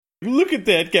Look at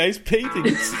that guy's painting.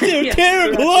 It's so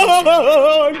terrible.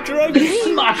 Oh, I'm drunk.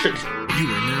 Smash it. You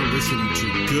are now listening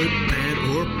to Good, Bad,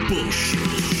 or Bullshit.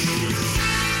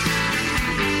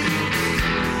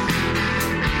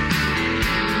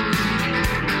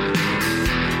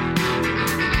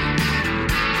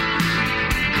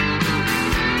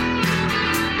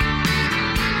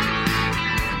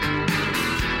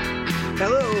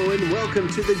 Hello and welcome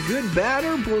to the Good, Bad,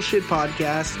 or Bullshit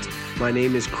podcast. My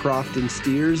name is Crofton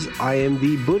Steers. I am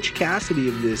the Butch Cassidy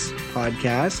of this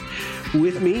podcast.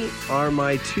 With me are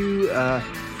my two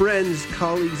friends,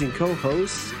 colleagues, and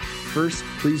co-hosts. First,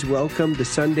 please welcome the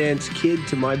Sundance Kid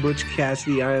to my Butch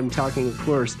Cassidy. I am talking, of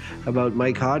course, about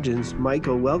Mike Hodgins.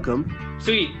 Michael, welcome.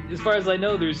 Sweet. As far as I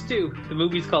know, there's two. The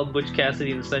movie's called Butch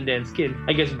Cassidy and the Sundance Kid.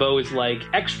 I guess Bo is like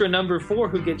extra number 4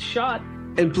 who gets shot.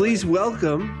 And please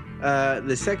welcome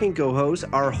the second co-host,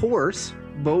 our horse,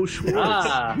 Bo Schwartz.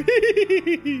 Ah.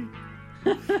 Can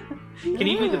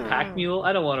he be the pack mule?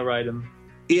 I don't want to ride him.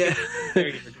 Yeah.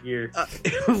 Very different gear.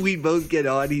 We both get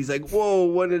on. He's like, whoa,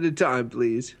 one at a time,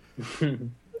 please.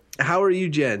 How are you,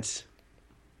 gents?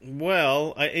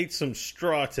 Well, I ate some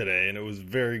straw today, and it was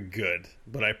very good.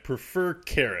 But I prefer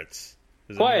carrots.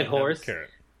 Quiet horse. Carrot?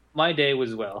 My day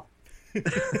was well.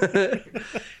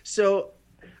 So,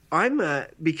 I'm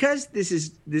because this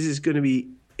is going to be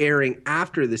airing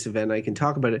after this event. I can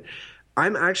talk about it.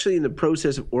 I'm actually in the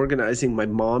process of organizing my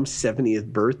mom's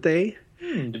 70th birthday.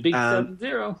 The big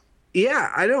 7-0.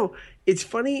 Yeah, I know. It's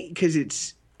funny because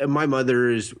it's my mother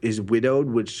is widowed,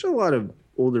 which a lot of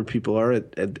older people are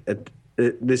at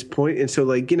this point, and so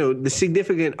the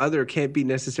significant other can't be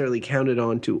necessarily counted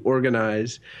on to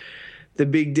organize the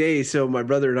big day. So my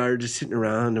brother and I are just sitting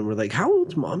around and we're like, how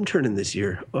old's mom turning this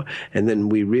year? And then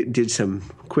we did some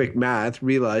quick math,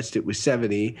 realized it was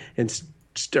 70 and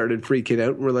started freaking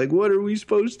out. And we're like, what are we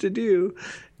supposed to do?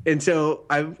 And so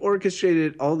I've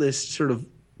orchestrated all this sort of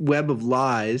web of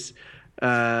lies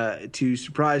to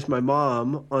surprise my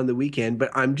mom on the weekend.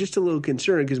 But I'm just a little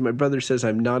concerned because my brother says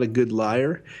I'm not a good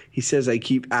liar. He says I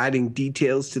keep adding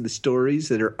details to the stories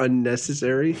that are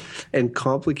unnecessary and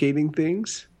complicating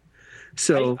things.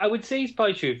 So I would say it's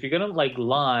probably true. If you're gonna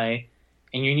lie,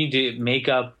 and you need to make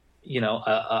up,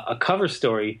 a cover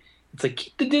story, it's like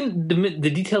keep the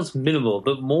details minimal.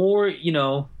 But more,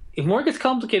 if more gets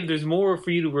complicated, there's more for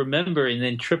you to remember and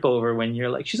then trip over when you're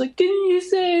like, she's like, didn't you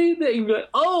say that? You're like,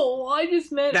 oh, I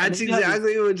just meant that's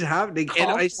exactly what's happening.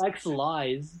 Complex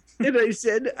lies. And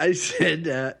I said,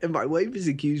 and my wife has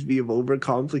accused me of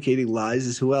overcomplicating lies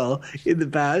as well in the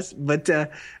past, but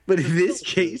in this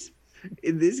case.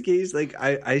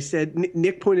 I said,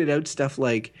 Nick pointed out stuff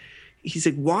like, he's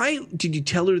like, why did you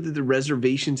tell her that the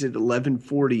reservation's at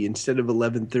 11:40 instead of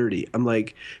 11:30? I'm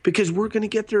like, because we're going to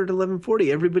get there at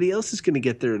 11:40. Everybody else is going to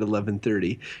get there at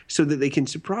 11:30 so that they can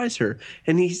surprise her.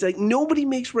 And he's like, nobody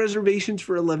makes reservations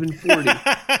for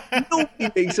 11:40.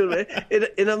 Nobody makes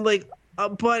it. And I'm like,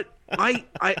 but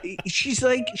she's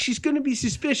like, she's going to be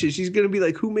suspicious. She's going to be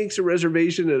like, who makes a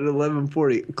reservation at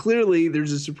 11:40? Clearly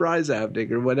there's a surprise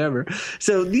happening or whatever.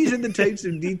 So these are the types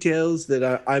of details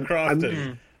that I'm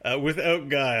without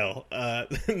guile. My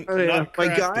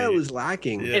guile is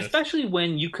lacking. Yes. Especially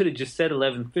when you could have just said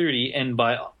 11:30 and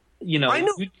by, I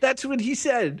know, that's what he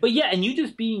said. But yeah, and you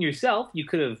just being yourself, you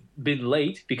could have been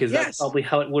late because that's probably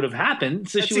how it would have happened.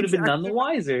 So she would have been none the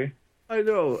wiser. I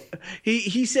know.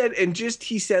 He said,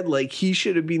 like he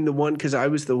should have been the one, because I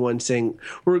was the one saying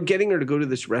we're getting her to go to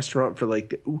this restaurant for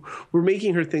we're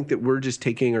making her think that we're just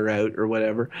taking her out or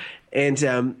whatever.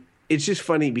 And it's just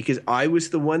funny because I was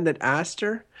the one that asked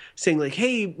her, saying like,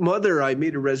 hey, mother, I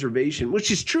made a reservation,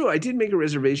 which is true. I did make a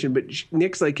reservation, but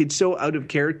Nick's like, it's so out of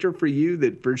character for you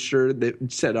that for sure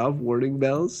that set off warning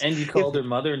bells. And you called her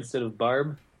mother instead of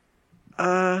Barb?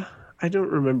 I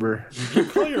don't remember. Did you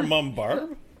call your mom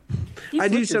Barb? I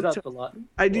do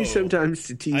sometimes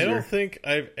to tease her. I don't think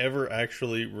I've ever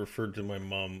actually referred to my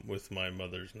mom with my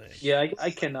mother's name. Yeah, I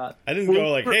cannot. I didn't go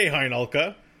like, hey,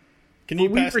 Heinolka, can you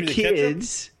pass me the ketchup?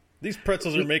 These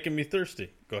pretzels are making me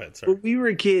thirsty. Go ahead, sorry. When we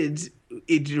were kids,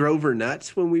 it drove her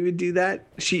nuts when we would do that.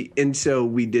 So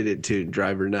we did it to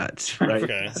drive her nuts, right?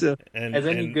 Okay. So, as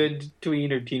any good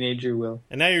tween or teenager will.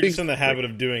 And now you're just in the habit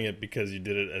of doing it because you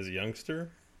did it as a youngster?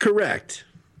 Correct.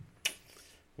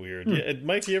 Weird. Yeah,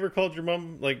 Mike, you ever called your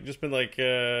mom, just been like,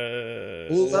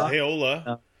 Ola? Hey, Ola.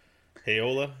 No. Hey,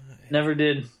 Ola. Never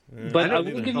did. But I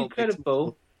will give you credit,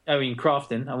 Bo. I mean,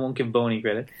 Crofton. I won't give Bo any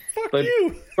credit. Fuck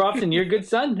you. Crofton, you're a good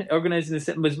son. Organizing this.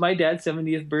 It was my dad's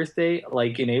 70th birthday,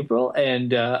 in April.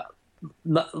 And,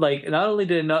 not only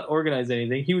did I not organize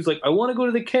anything, he was like, I want to go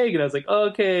to the keg. And I was like, oh,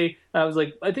 okay. And I was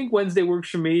like, I think Wednesday works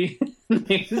for me.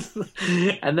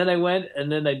 And then I went,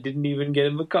 and then I didn't even get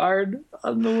him a card.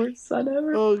 I'm the worst son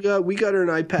ever. Oh god, we got her an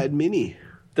iPad Mini.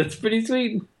 That's pretty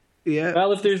sweet. Yeah.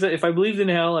 Well, if I believed in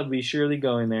hell, I'd be surely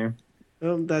going there.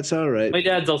 Well, that's all right. My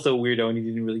dad's also a weirdo, and he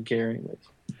didn't really care anyway.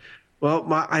 Well,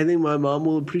 I think my mom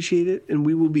will appreciate it, and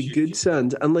we will be good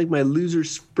sons. Unlike my loser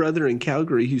brother in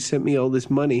Calgary who sent me all this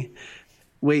money.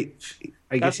 Wait,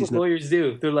 I guess that's what lawyers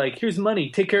do. They're like, "Here's money.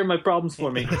 Take care of my problems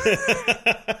for me."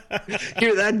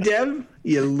 Hear that, Dev?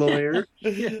 You lawyer.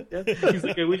 Yeah. He's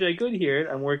like, "I wish I could hear it.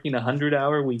 I'm working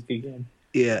 100-hour week again."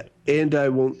 Yeah, and I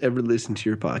won't ever listen to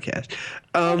your podcast.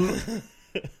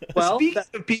 Well, speaking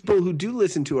of people who do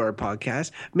listen to our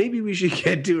podcast, maybe we should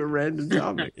get to a random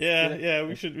topic. Yeah,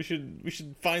 we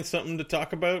should find something to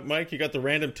talk about. Mike, you got the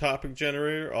random topic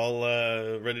generator all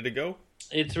ready to go?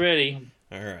 It's ready.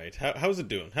 All right. How's it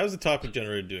doing? How's the topic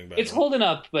generator doing? It's holding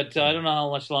up, but I don't know how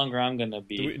much longer I'm going to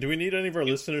be. Do we need any of our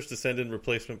listeners to send in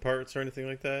replacement parts or anything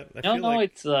like that? No,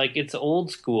 it's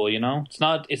old school. It's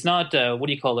not. What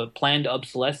do you call it? Planned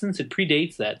obsolescence. It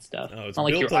predates that stuff. Oh, it's not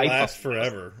built like your to iPhone. last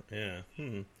forever. Yeah.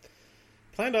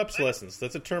 Planned obsolescence.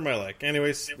 That's a term I like.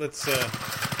 Anyways, let's plan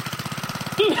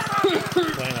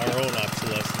our own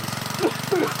obsolescence.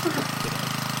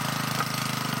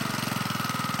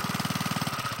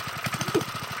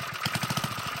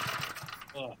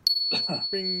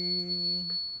 Bing.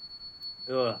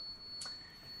 The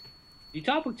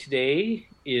topic today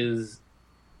is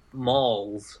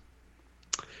malls.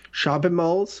 Shopping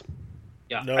malls?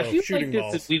 Yeah, no, I feel shooting like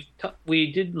malls.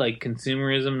 We did like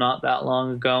consumerism not that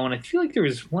long ago, and I feel like there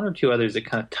was one or two others that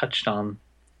kind of touched on.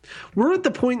 We're at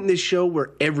the point in this show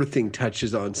where everything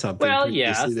touches on something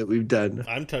previously that we've done.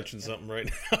 I'm touching something right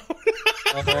now.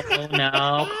 Oh,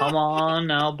 now, come on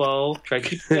now, Bo. Try to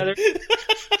keep it together.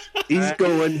 He's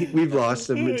going. We've lost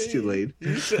him. It's too late.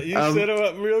 You set him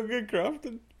up real good,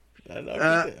 Crofton.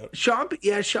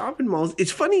 Shopping malls.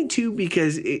 It's funny too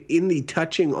because in the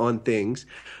touching on things,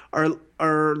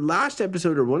 our last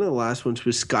episode or one of the last ones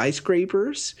was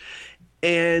skyscrapers,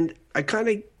 and I kind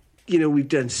of, we've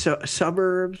done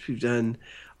suburbs, we've done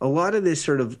a lot of this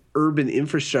sort of urban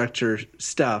infrastructure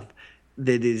stuff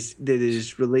that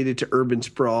is related to urban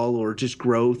sprawl or just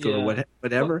growth or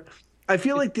whatever. I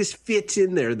feel like this fits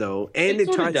in there though, and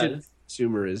it ties into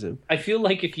consumerism. I feel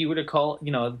like if you were to call,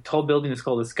 a tall building is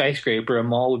called a skyscraper, a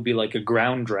mall would be like a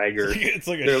ground dragger. It's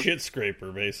like a shit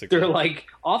scraper, basically. They're like,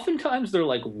 oftentimes they're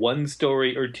like one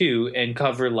story or two and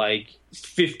cover like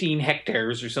 15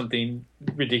 hectares or something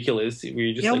ridiculous. Where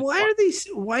you're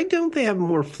just why don't they have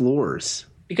more floors?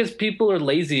 Because people are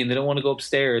lazy and they don't want to go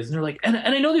upstairs. And they're like, and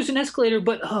I know there's an escalator,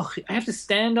 but I have to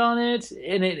stand on it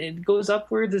and it goes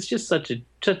upwards. It's just such a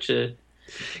trial.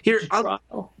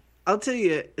 I'll tell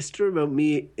you a story about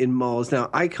me in malls. Now,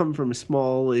 I come from a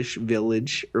smallish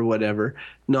village or whatever.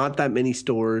 Not that many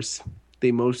stores.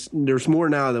 There's more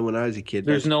now than when I was a kid.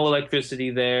 There's no electricity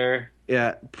there.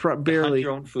 Yeah, barely.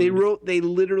 They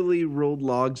literally rolled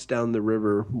logs down the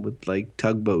river with like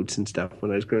tugboats and stuff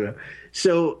when I was growing up.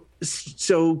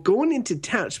 So going into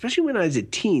town, especially when I was a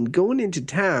teen, going into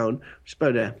town, which is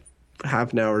about a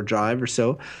half an hour drive or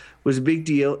so, was a big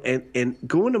deal. And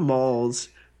going to malls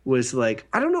was like,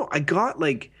 I don't know, I got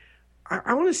like,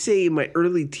 I want to say in my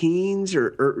early teens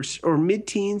or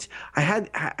mid-teens, I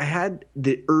had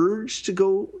the urge to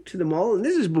go to the mall. And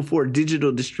this is before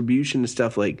digital distribution and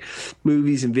stuff like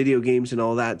movies and video games and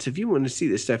all that. So if you want to see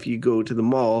this stuff, you go to the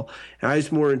mall. And I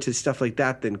was more into stuff like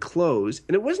that than clothes.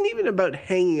 And it wasn't even about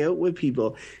hanging out with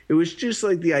people. It was just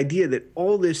like the idea that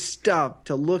all this stuff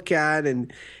to look at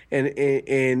and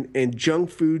junk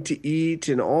food to eat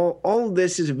and all of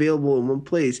this is available in one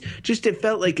place. Just it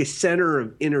felt like a center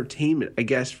of entertainment, I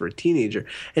guess, for a teenager.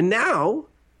 And now,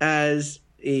 as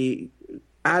a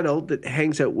adult that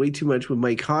hangs out way too much with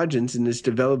Mike Hodgins and is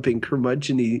developing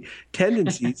curmudgeon-y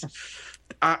tendencies,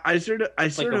 I sort of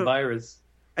a virus.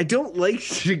 I don't like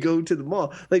to go to the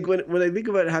mall. Like when I think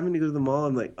about having to go to the mall,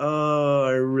 I'm like, oh,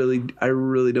 I really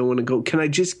don't want to go. Can I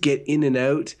just get in and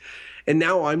out? And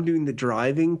now I'm doing the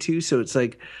driving too, so it's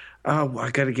like, oh, I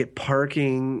got to get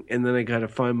parking, and then I got to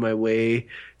find my way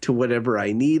to whatever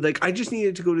I need. Like I just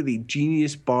needed to go to the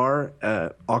Genius Bar,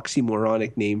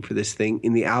 oxymoronic name for this thing,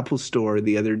 in the Apple Store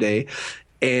the other day,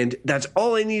 and that's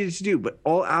all I needed to do. But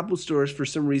all Apple stores, for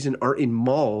some reason, are in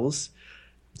malls.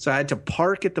 So I had to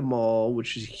park at the mall,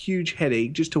 which is a huge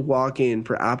headache, just to walk in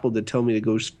for Apple to tell me to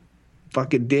go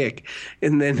fucking dick.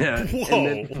 And then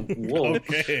whoa.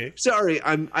 Okay. Sorry,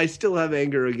 I still have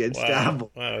anger against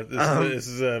Apple. Wow, this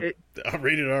is a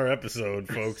rated R episode,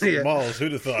 folks. Yeah. Malls,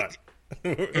 who'd have thought?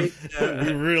 We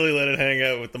really let it hang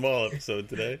out with the mall episode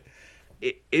today.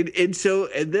 And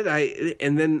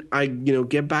then I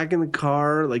get back in the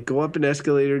car, like go up an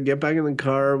escalator, get back in the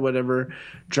car, whatever,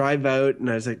 drive out, and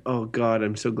I was like, oh God,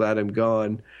 I'm so glad I'm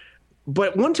gone.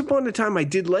 But once upon a time, I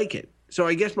did like it. So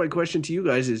I guess my question to you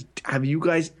guys is: have you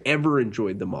guys ever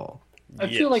enjoyed the mall? I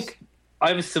feel like I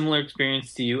have a similar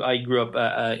experience to you. I grew up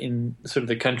in sort of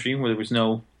the country where there was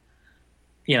no,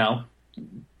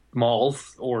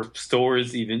 malls or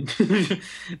stores even.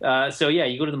 So yeah,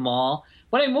 you go to the mall.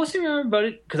 What I mostly remember about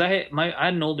it, because I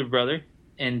had an older brother,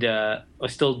 and I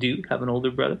still do have an older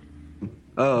brother.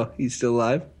 Oh, he's still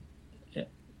alive?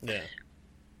 Yeah.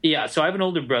 Yeah, so I have an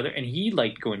older brother, and he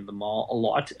liked going to the mall a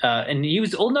lot. And he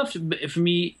was old enough for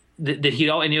me that he'd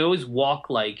always walk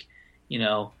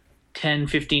 10,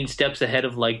 15 steps ahead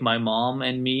of like my mom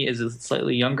and me as a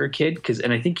slightly younger kid.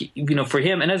 And I think, for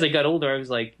him, and as I got older, I was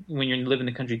like, when you live in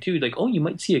the country too, like, oh, you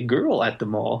might see a girl at the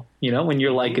mall, when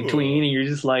you're like a tween and you're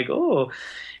just like, oh,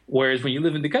 whereas when you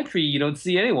live in the country, you don't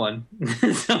see anyone.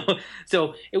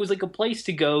 So it was like a place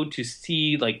to go to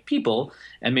see like people,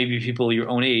 and maybe people your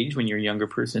own age when you're a younger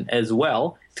person as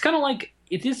well. It's kind of like,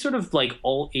 it is sort of like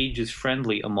all ages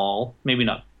friendly, a mall, maybe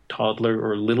not toddler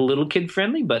or little kid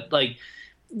friendly, but like,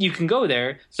 you can go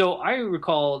there. So I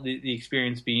recall the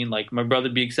experience being like my brother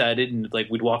would be excited and like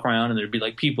we'd walk around and there'd be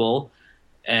like people,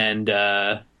 and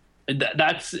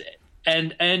that's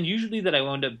usually that I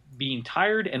wound up being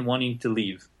tired and wanting to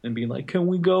leave and being like, can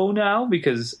we go now?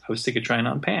 Because I was sick of trying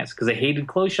on pants because I hated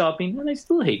clothes shopping and I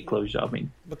still hate clothes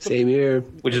shopping. Same here.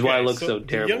 Which is why I look so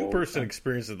terrible. The young person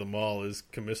experience at the mall is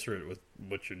commensurate with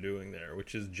what you're doing there,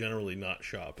 which is generally not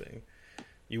shopping.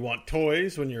 You want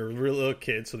toys when you're a real little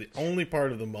kid, so the only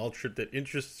part of the mall trip that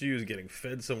interests you is getting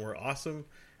fed somewhere awesome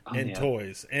and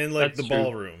toys. And like that's the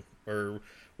ballroom or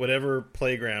whatever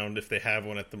playground, if they have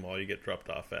one at the mall, you get dropped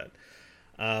off at.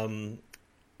 And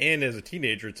as a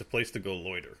teenager, it's a place to go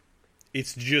loiter.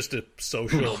 It's just a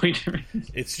social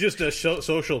it's just a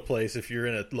social place if you're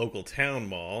in a local town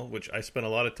mall, which I spent a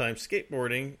lot of time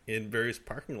skateboarding in various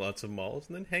parking lots of malls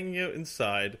and then hanging out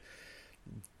inside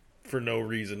for no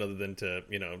reason other than to,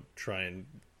 try and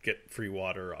get free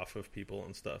water off of people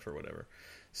and stuff or whatever.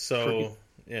 So,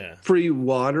 yeah. Free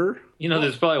water?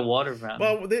 There's probably water around.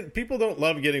 Well, people don't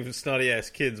love getting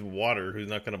snotty-ass kids water who's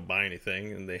not going to buy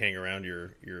anything, and they hang around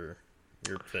your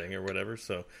thing or whatever,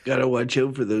 so... Gotta watch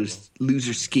out for those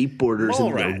loser skateboarders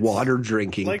and their water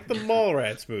drinking. Like the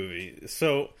Mallrats movie.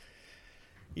 So,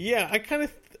 yeah, I kind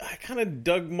of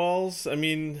dug malls. I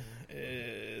mean...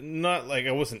 not like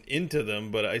I wasn't into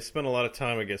them, but I spent a lot of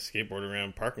time, I guess, skateboarding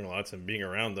around parking lots and being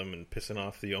around them and pissing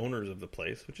off the owners of the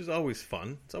place, which is always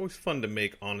fun. It's always fun to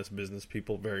make honest business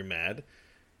people very mad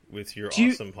with your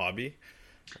awesome hobby.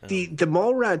 The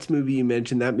Mallrats movie you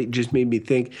mentioned, that just made me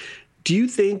think, do you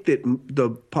think that the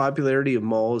popularity of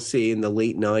malls, say in the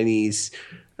late 90s,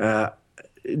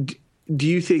 do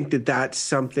you think that that's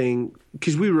something,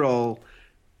 because we were all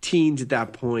teens at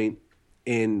that point,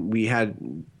 and we had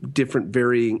different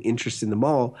varying interests in the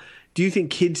mall. Do you think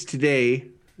kids today,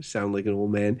 sound like an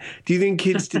old man, do you think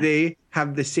kids today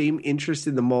have the same interest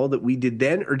in the mall that we did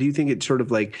then? Or do you think it's sort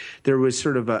of like there was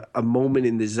sort of a moment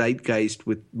in the zeitgeist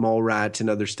with mall rats and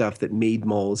other stuff that made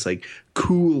malls like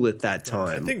cool at that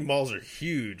time? I think malls are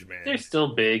huge, man. They're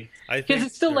still big. Because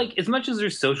it's still like, as much as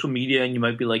there's social media and you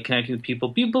might be like connecting with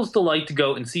people still like to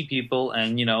go and see people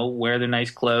and, wear their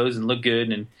nice clothes and look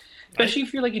good. And especially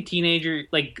if you're like a teenager,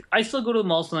 like I still go to the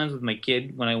mall sometimes with my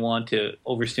kid when I want to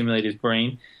overstimulate his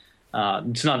brain.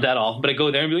 It's not that often, but I go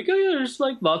there and be like, oh yeah, there's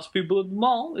like lots of people at the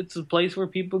mall. It's a place where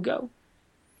people go.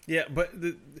 Yeah, but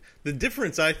the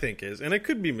difference I think is, and I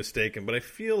could be mistaken, but I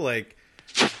feel like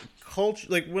culture,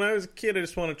 like when I was a kid, I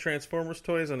just wanted Transformers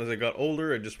toys, and as I got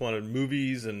older, I just wanted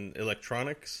movies and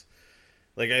electronics.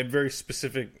 Like I had very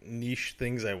specific niche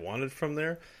things I wanted from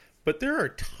there. But there are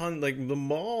a ton, like the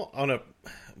mall on a...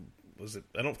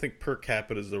 I don't think per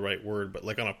capita is the right word, but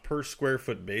like on a per square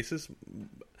foot basis,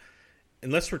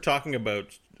 unless we're talking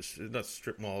about not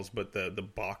strip malls, but the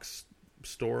box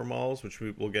store malls, which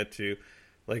we will get to,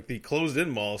 like the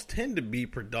closed-in malls tend to be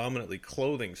predominantly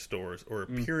clothing stores or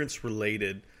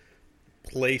appearance-related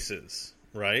places,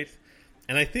 right?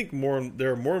 And I think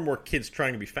there are more and more kids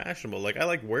trying to be fashionable. Like I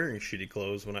like wearing shitty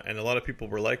clothes and a lot of people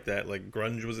were like that. Like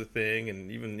grunge was a thing,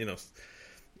 and even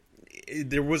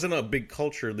there wasn't a big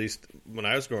culture, at least when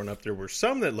I was growing up. There were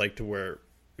some that liked to wear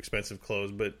expensive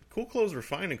clothes, but cool clothes were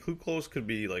fine, and cool clothes could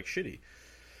be like shitty.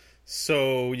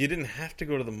 So you didn't have to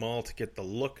go to the mall to get the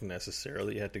look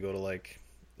necessarily. You had to go to like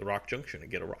the Rock Junction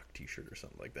and get a Rock T-shirt or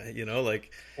something like that,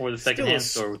 like or the secondhand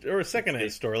store, or a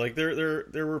secondhand store. Like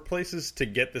there were places to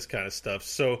get this kind of stuff.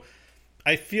 So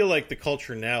I feel like the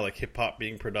culture now, like hip hop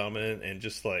being predominant and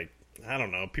just like I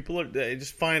don't know. People are. I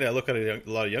just find I look at a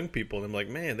lot of young people and I'm like,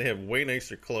 man, they have way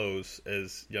nicer clothes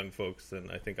as young folks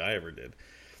than I think I ever did.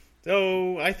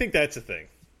 So I think that's a thing.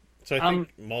 So I think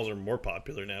malls are more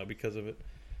popular now because of it.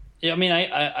 Yeah, I mean,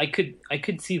 I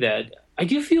could see that. I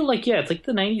do feel like, yeah, it's like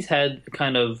the '90s had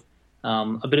kind of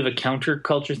a bit of a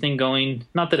counterculture thing going.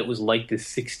 Not that it was like the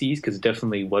 '60s, because it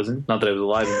definitely wasn't. Not that I was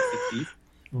alive in the '60s,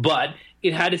 but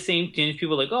it had the same thing.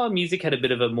 People were like, oh, music had a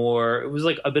bit of a more. It was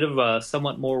like a bit of a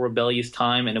somewhat more rebellious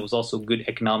time, and it was also good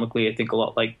economically. I think a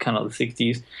lot like kind of the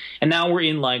 '60s, and now we're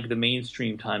in like the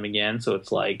mainstream time again. So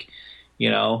it's like,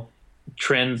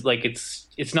 trends. Like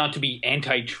it's not to be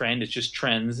anti-trend. It's just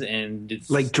trends, and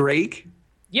it's like Drake.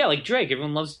 Yeah, like Drake.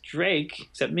 Everyone loves Drake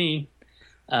except me.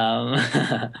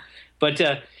 But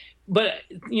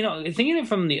thinking it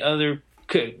from the other.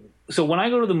 So when I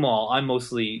go to the mall, I'm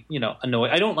mostly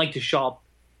annoyed. I don't like to shop,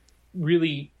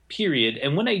 really. Period.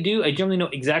 And when I do, I generally know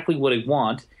exactly what I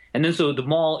want. And then so the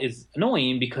mall is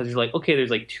annoying because you're like, okay, there's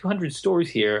like 200 stores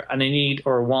here, and I need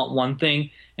or want one thing,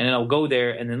 and then I'll go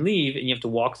there and then leave, and you have to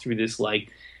walk through this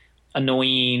like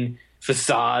annoying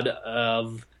facade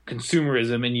of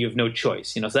consumerism, and you have no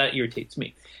choice. So that irritates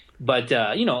me. But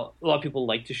a lot of people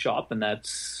like to shop, and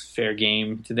that's fair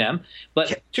game to them.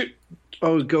 But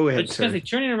go ahead. Just kind of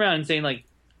turning around and saying like,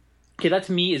 okay, that's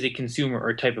me as a consumer or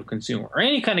a type of consumer or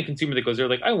any kind of consumer that goes there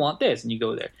like, I want this, and you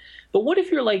go there. But what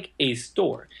if you're like a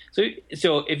store? So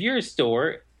if you're a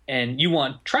store and you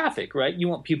want traffic, right? You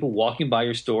want people walking by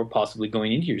your store, possibly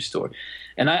going into your store.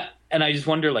 And I just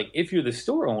wonder, like, if you're the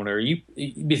store owner,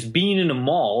 is being in a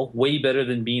mall way better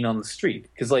than being on the street?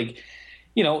 Because, like,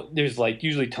 there's like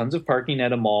usually tons of parking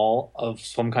at a mall of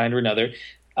some kind or another.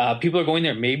 People are going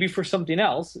there maybe for something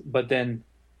else, but then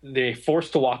they're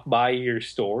forced to walk by your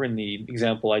store in the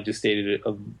example I just stated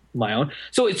of my own.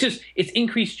 So it's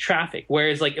increased traffic.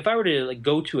 Whereas like if I were to like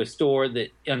go to a store that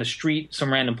on the street,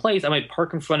 some random place, I might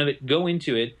park in front of it, go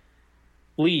into it,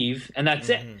 leave, and that's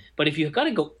it. But if you've got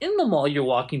to go in the mall, you're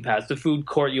walking past the food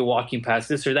court, you're walking past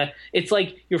this or that. It's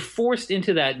like you're forced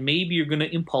into that. Maybe you're going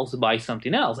to impulse buy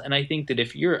something else. And I think that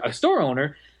if you're a store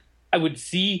owner, I would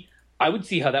see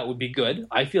how that would be good.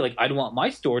 I feel like I'd want my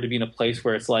store to be in a place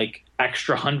where it's like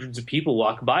extra hundreds of people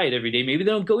walk by it every day. Maybe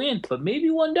they don't go in, but maybe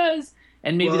one does.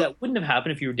 And maybe that wouldn't have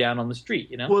happened if you were down on the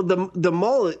street, Well, the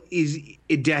mall is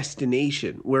a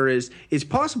destination, whereas it's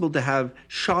possible to have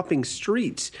shopping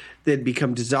streets that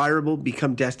become desirable,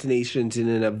 become destinations in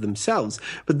and of themselves.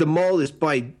 But the mall is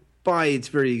by its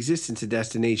very existence a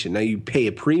destination. Now you pay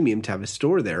a premium to have a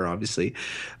store there, obviously,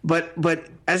 but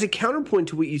as a counterpoint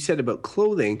to what you said about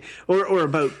clothing or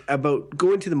about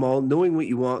going to the mall, knowing what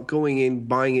you want, going in,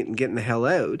 buying it, and getting the hell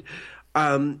out.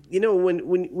 When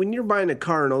you're buying a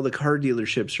car and all the car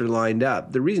dealerships are lined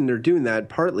up, the reason they're doing that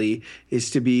partly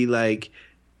is to be like,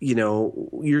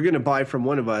 you're going to buy from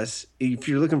one of us. If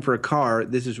you're looking for a car,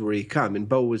 this is where you come. And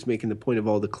Bo was making the point of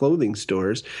all the clothing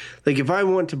stores. Like if I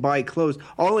want to buy clothes,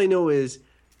 all I know is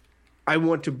I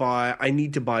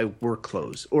need to buy work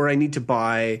clothes, or I need to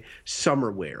buy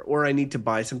summer wear, or I need to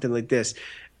buy something like this.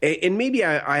 And maybe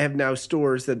I have now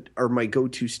stores that are my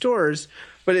go-to stores,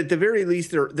 but at the very least,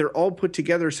 they're all put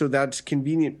together so that's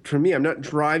convenient for me. I'm not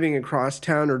driving across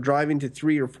town or driving to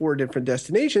 3 or 4 different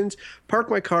destinations. Park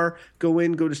my car, go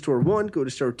in, go to store 1, go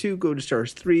to store 2, go to store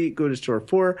 3, go to store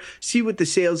 4, see what the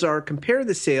sales are, compare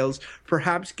the sales,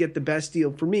 perhaps get the best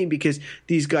deal for me because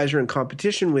these guys are in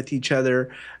competition with each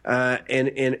other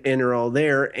and are all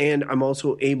there. And I'm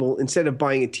also able, instead of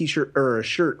buying a T-shirt or a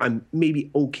shirt I'm maybe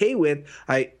okay with,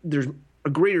 there's a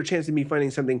greater chance of me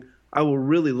finding something I will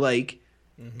really like.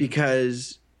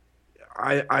 Because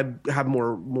I have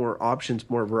more options,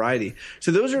 more variety.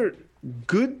 So those are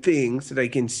good things that I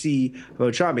can see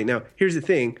about shopping. Now, here's the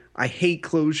thing. I hate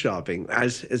clothes shopping,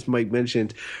 as Mike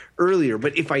mentioned earlier.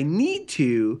 But if I need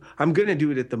to, I'm going to do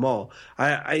it at the mall.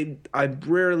 I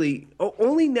rarely –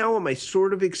 only now am I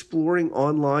sort of exploring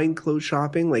online clothes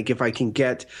shopping. Like if I can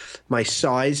get my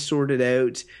size sorted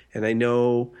out and I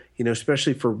know,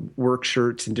 especially for work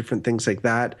shirts and different things like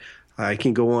that, I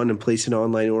can go on and place an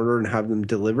online order and have them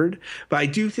delivered. But I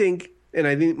do think, and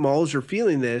I think malls are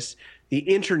feeling this, the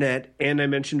internet and I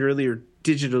mentioned earlier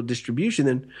digital distribution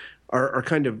then are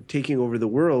kind of taking over the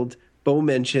world. Bo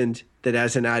mentioned that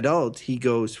as an adult, he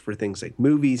goes for things like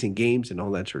movies and games and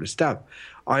all that sort of stuff.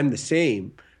 I'm the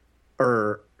same,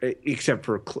 except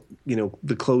for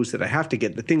the clothes that I have to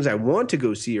get. The things I want to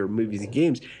go see are movies and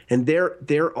games, and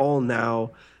they're all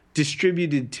now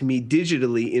distributed to me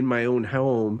digitally in my own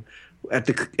home at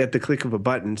the click of a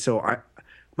button. So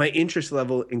my interest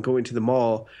level in going to the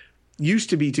mall used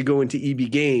to be to go into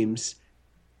EB Games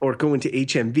or go into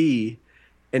HMV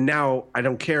And now I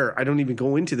don't care. I don't even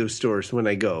go into those stores when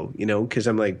I go, because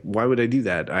I'm like, why would I do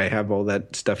that? I have all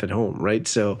that stuff at home, right?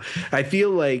 So I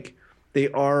feel like they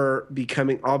are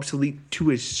becoming obsolete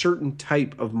to a certain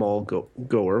type of mall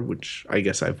goer, which I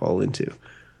guess I fall into.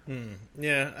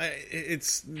 Yeah,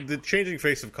 it's the changing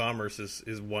face of commerce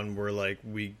is one where like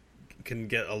we can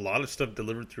get a lot of stuff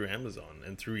delivered through Amazon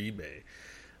and through eBay,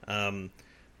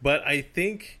 but I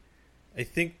think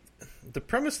the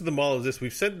premise of the mall is this: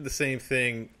 we've said the same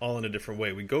thing all in a different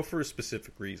way. We go for a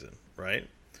specific reason, right?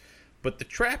 But the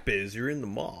trap is you're in the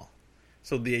mall.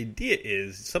 So the idea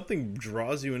is something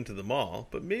draws you into the mall,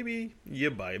 but maybe you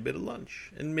buy a bit of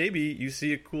lunch. And maybe you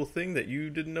see a cool thing that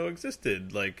you didn't know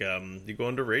existed. Like you go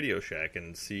into Radio Shack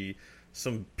and see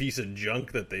some piece of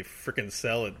junk that they frickin'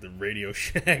 sell at the Radio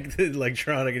Shack, the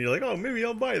electronic, and you're like, oh, maybe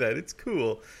I'll buy that. It's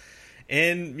cool.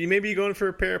 And maybe you go in for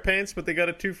a pair of pants, but they got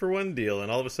a 2-for-1 deal.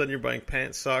 And all of a sudden you're buying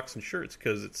pants, socks, and shirts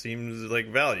because it seems like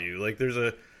value. Like there's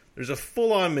a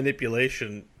full-on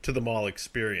manipulation to the mall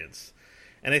experience.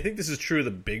 And I think this is true of the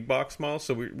big box malls.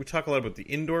 So we talk a lot about the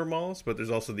indoor malls, but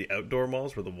there's also the outdoor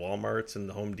malls where the Walmarts and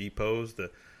the Home Depots,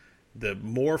 the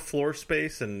more floor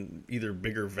space and either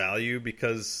bigger value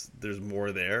because there's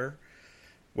more there,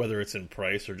 whether it's in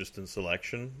price or just in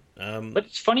selection. But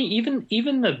it's funny,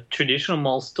 even the traditional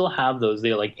malls still have those.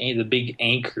 They're like the big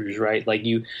anchors, right? Like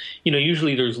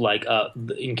usually there's like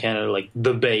in Canada like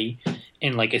the Bay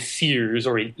and like a Sears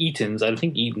or an Eaton's. I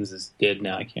think Eaton's is dead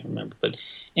now. I can't remember, but.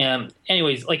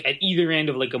 Anyways, like at either end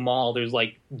of like a mall, there's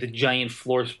like the giant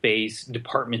floor space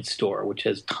department store, which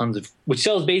has which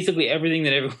sells basically everything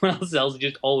that everyone else sells,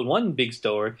 just all in one big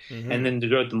store. Mm-hmm. And then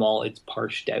throughout the mall, it's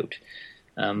parsed out.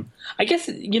 I guess,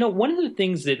 one of the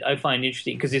things that I find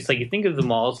interesting, because it's like you think of the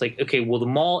mall, it's like, okay, well, the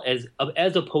mall as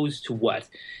opposed to what?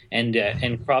 And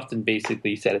Crofton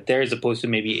basically said it there, as opposed to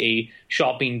maybe a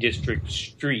shopping district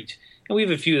street. And we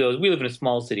have a few of those. We live in a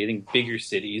small city. I think bigger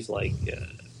cities like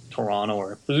Toronto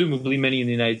or presumably many in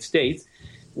the United States,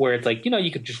 where it's like,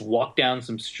 you could just walk down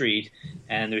some street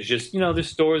and there's just, there's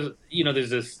stores,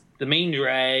 there's the main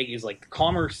drag is like the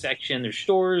commerce section, there's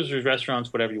stores, there's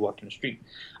restaurants, whatever you walk down the street.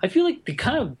 I feel like the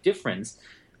kind of difference,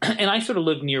 and I sort of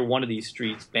live near one of these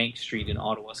streets, Bank Street in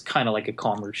Ottawa, is kind of like a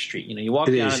commerce street. You walk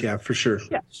down. It is, yeah, for sure.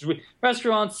 Yeah,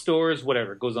 restaurants, stores,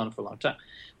 whatever, it goes on for a long time.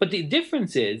 But the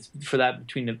difference is, for that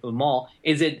between the mall,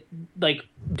 is that like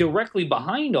directly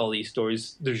behind all these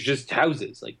stores, there's just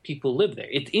houses. Like people live there.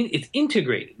 It's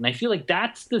integrated, and I feel like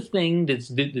that's the thing that's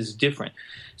different.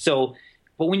 So,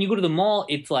 but when you go to the mall,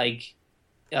 it's like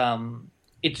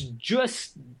it's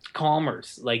just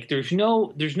commerce. Like there's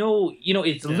no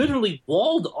it's literally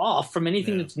walled off from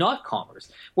anything that's not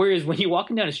commerce. Whereas when you're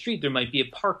walking down a street, there might be a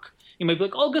park. You might be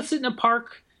like, oh, I'll go sit in a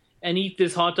park and eat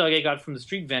this hot dog I got from the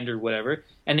street vendor, or whatever,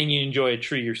 and then you enjoy a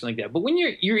tree or something like that. But when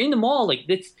you're in the mall, like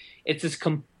it's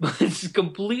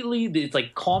completely, it's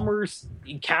like commerce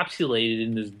encapsulated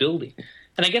in this building.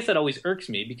 And I guess that always irks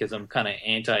me because I'm kind of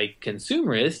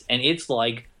anti-consumerist, and it's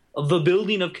like the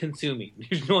building of consuming.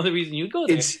 There's no other reason you would go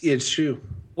there. It's true.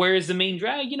 Whereas the main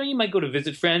drag, you might go to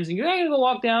visit friends and you're going to go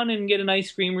walk down and get an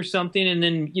ice cream or something. And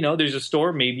then, there's a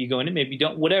store. Maybe you go in it, maybe you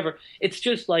don't, whatever. It's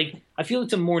just like, I feel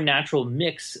it's a more natural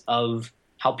mix of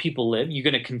how people live. You're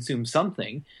going to consume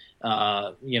something.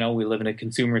 We live in a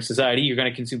consumer society. You're going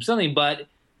to consume something. But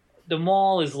the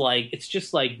mall is like, it's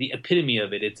just like the epitome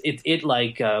of it. It's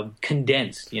like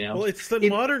condensed, Well, it's the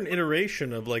modern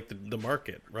iteration of like the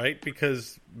market, right?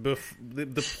 Because the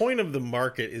point of the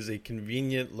market is a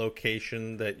convenient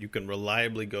location that you can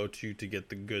reliably go to get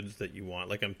the goods that you want.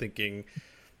 Like I'm thinking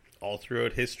all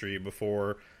throughout history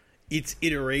before its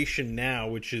iteration now,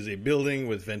 which is a building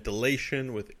with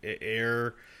ventilation, with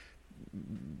air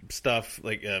stuff,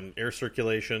 like air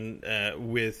circulation,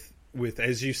 with,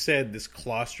 as you said, this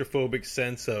claustrophobic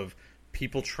sense of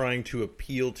people trying to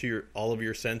appeal to all of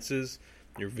your senses,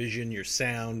 your vision, your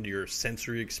sound, your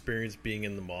sensory experience being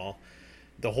in the mall.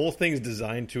 The whole thing's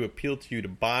designed to appeal to you to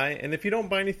buy, and if you don't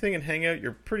buy anything and hang out,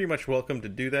 you're pretty much welcome to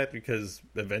do that because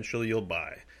eventually you'll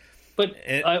buy. But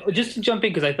just to jump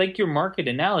in, because I think your market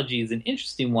analogy is an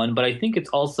interesting one, but I think it's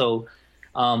also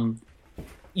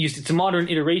it's a modern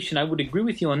iteration. I would agree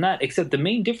with you on that, except the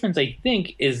main difference, I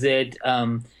think, is that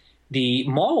the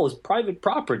mall is private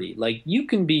property. Like, you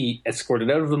can be escorted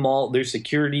out of the mall. There's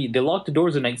security. They lock the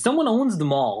doors at night. Someone owns the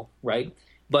mall, right?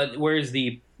 But whereas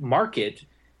the market,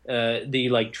 the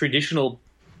like traditional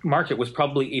market, was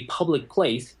probably a public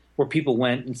place where people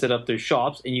went and set up their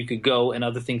shops, and you could go and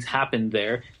other things happened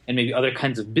there, and maybe other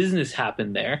kinds of business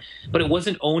happened there. But it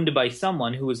wasn't owned by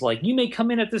someone who was like, you may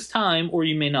come in at this time or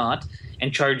you may not,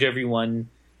 and charge everyone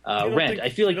rent. I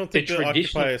feel like you don't the think to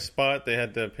traditional, occupy a spot they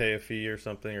had to pay a fee or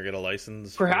something or get a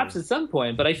license? perhaps at some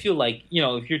point, but I feel like,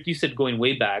 if you said going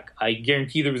way back, I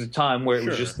guarantee there was a time where it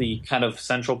was Sure. just the kind of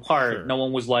central part. Sure. No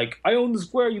one was like, I own the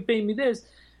square, you pay me this.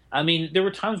 I mean, there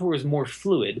were times where it was more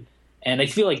fluid. And I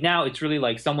feel like now it's really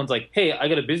like someone's like, hey, I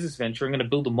got a business venture. I'm going to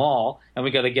build a mall, and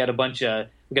we got to get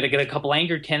a couple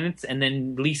anchor tenants, and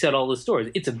then lease out all the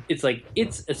stores. It's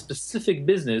a specific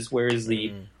business, whereas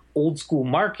the old school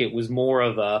market was more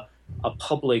of a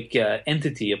public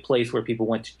entity, a place where people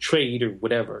went to trade or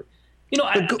whatever.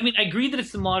 I mean, I agree that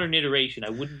it's the modern iteration.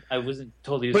 I wasn't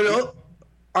totally. But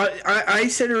I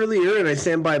said earlier, and I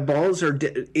stand by, malls are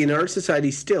in our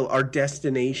society still are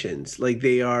destinations. Like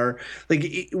they are,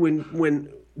 like when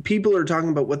people are talking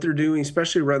about what they're doing,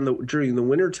 especially during the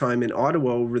wintertime in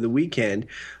Ottawa over the weekend.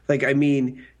 Like, I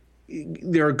mean,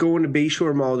 they're going to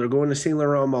Bayshore Mall, they're going to Saint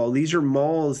Laurent Mall. These are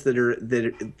malls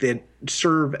that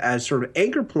serve as sort of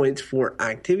anchor points for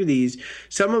activities.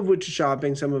 Some of which is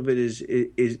shopping, some of it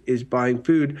is buying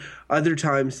food. Other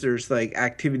times there's like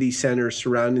activity centers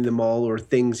surrounding the mall or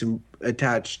things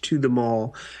attached to the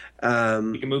mall.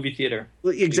 Like a movie theater.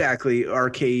 Exactly,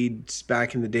 arcades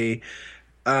back in the day.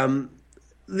 The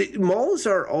malls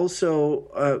are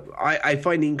also, I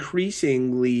find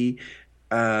increasingly.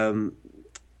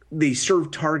 They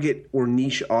serve target or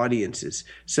niche audiences.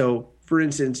 So, for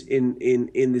instance,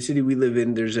 in the city we live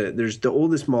in, there's the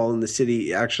oldest mall in the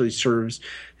city actually serves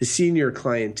the senior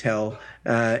clientele,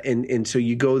 and so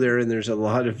you go there and there's a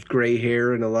lot of gray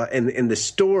hair and and the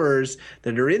stores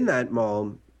that are in that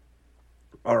mall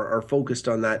are focused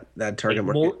on that target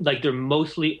market. Like they're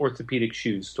mostly orthopedic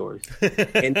shoes stores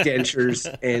and dentures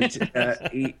and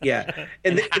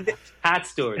and hat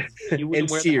stores. You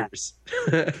wouldn't and wear Sears.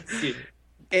 Sears.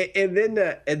 And then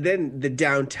the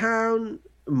downtown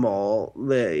mall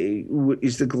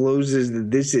is the closest that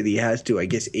this city has to, I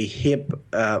guess, a hip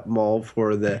mall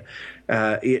for the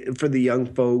young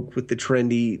folk with the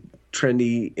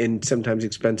trendy and sometimes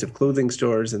expensive clothing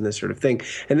stores and this sort of thing.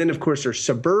 And then, of course, there's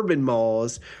suburban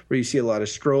malls where you see a lot of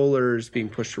strollers being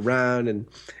pushed around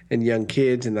and young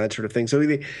kids and that sort of thing. So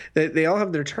they all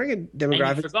have their target demographics.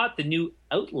 And you forgot the new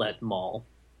outlet mall.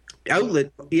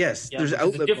 Outlet, yes. Yeah, there's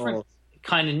outlet malls.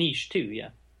 Kind of niche too, yeah.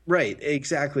 Right,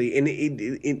 exactly,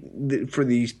 and for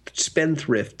the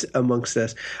spendthrift amongst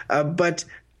us. But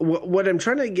what I'm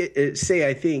trying to say,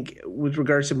 I think, with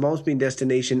regards to malls being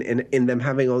destination and them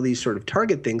having all these sort of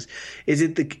target things, is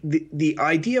that the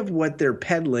idea of what they're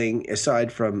peddling,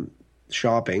 aside from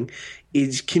shopping,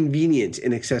 is convenience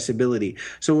and accessibility.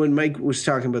 So when Mike was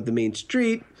talking about the main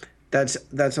street, that's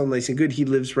all nice and good. He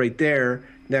lives right there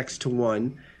next to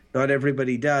one. Not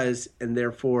everybody does, and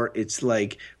therefore it's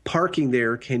like parking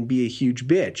there can be a huge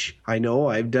bitch. I know,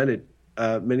 I've done it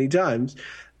many times.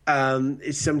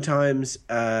 It's sometimes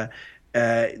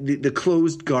the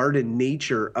closed garden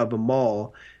nature of a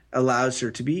mall allows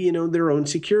there to be, their own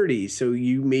security. So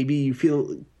you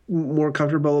feel more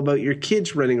comfortable about your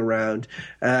kids running around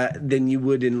than you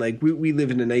would in, like, we live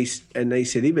in a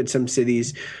nice city, but some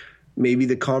cities, maybe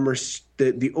the commerce,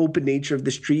 the open nature of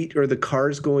the street or the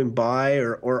cars going by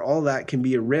or all that can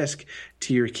be a risk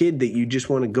to your kid, that you just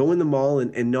want to go in the mall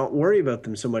and not worry about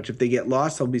them so much. If they get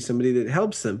lost, there'll be somebody that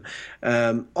helps them.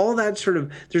 All that sort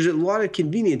of, there's a lot of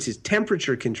conveniences,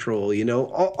 temperature control,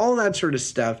 all that sort of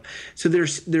stuff. So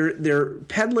they're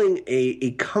peddling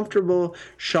a comfortable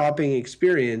shopping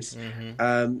experience.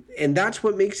 And that's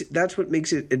what makes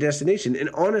it a destination.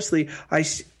 And honestly,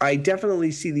 I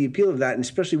definitely see the appeal of that. And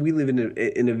especially we live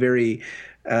in a very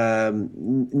a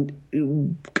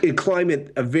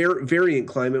variant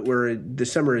climate where the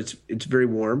summer it's very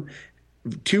warm,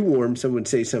 too warm, some would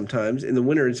say sometimes. In the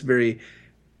winter, it's very,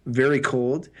 very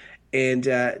cold. And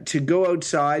to go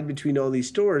outside between all these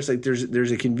stores, like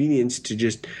there's a convenience to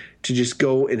just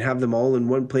go and have them all in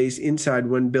one place inside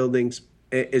one building.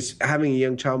 As having a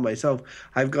young child myself,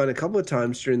 I've gone a couple of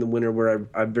times during the winter where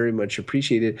I've very much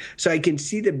appreciated. So I can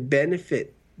see the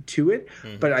benefit to it,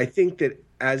 but I think that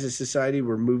as a society,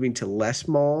 we're moving to less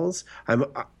malls.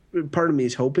 Part of me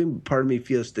is hoping, part of me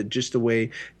feels that just the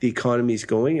way the economy is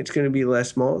going, it's going to be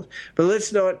less malls. But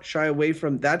let's not shy away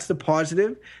from that's the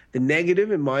positive. The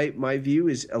negative, in my view,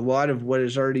 is a lot of what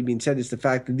has already been said, is the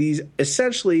fact that these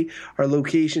essentially are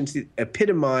locations that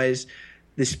epitomize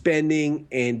the spending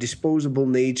and disposable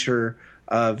nature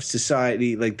of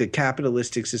society, like the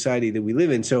capitalistic society that we live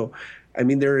in. So, I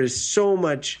mean, there is so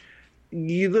much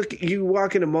you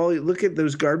walk in a mall, you look at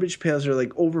those garbage pails are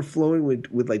like overflowing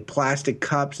with like plastic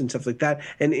cups and stuff like that.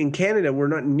 And in Canada, we're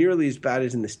not nearly as bad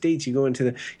as in the States. You go into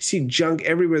you see junk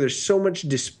everywhere. There's so much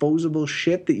disposable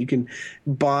shit that you can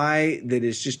buy that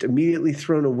is just immediately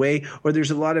thrown away. Or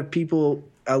there's a lot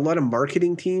of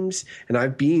marketing teams, and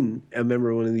I've been a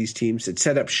member of one of these teams that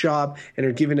set up shop and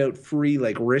are giving out free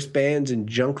like wristbands and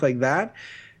junk like that.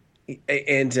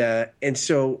 And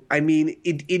so, I mean,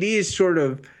 it is sort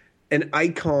of an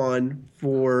icon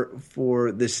for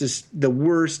the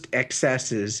worst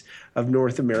excesses of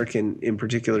North American, in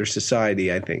particular,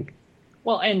 society, I think.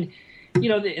 Well, and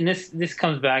and this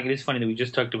comes back. It is funny that we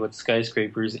just talked about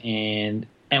skyscrapers, and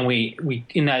we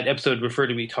in that episode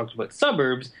we talked about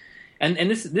suburbs, and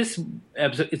this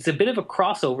episode, it's a bit of a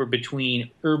crossover between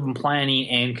urban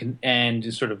planning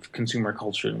and sort of consumer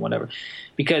culture and whatever,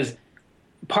 because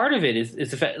part of it is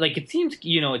the fact, like, it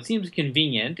seems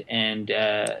convenient and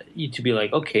to be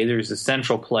like, okay, there's a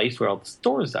central place where all the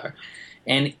stores are,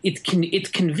 and it's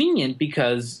convenient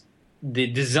because the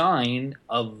design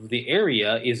of the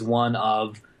area is one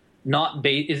of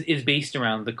is based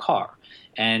around the car.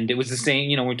 And it was the same,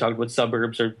 when we talked about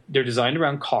suburbs, they're designed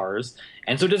around cars,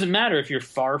 and so it doesn't matter if you're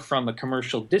far from a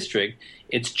commercial district.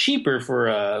 It's cheaper for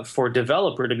a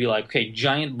developer to be like, okay,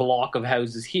 giant block of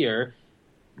houses here,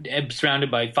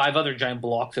 surrounded by 5 other giant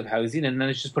blocks of housing, and then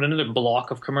it's just put another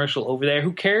block of commercial over there.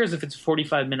 Who cares if it's a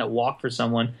 45-minute walk for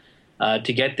someone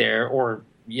to get there, or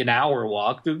an hour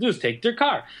walk? They'll just take their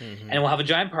car, and we'll have a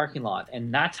giant parking lot,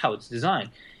 and that's how it's designed.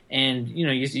 And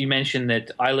you mentioned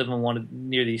that I live on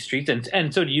near these streets,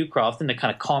 and so do you, Croft, in the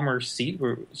kind of Commerce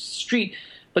street.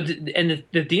 But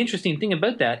the interesting thing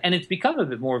about that, and it's become a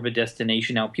bit more of a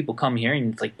destination now. People come here,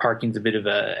 and it's like parking's a bit of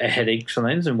a headache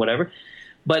sometimes, and whatever.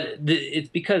 But it's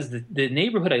because the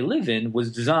neighborhood I live in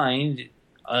was designed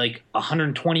like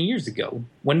 120 years ago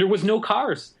when there was no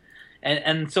cars.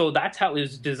 And so that's how it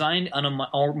was designed on a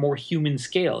more human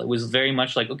scale. It was very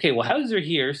much like, okay, well, houses are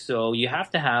here, so you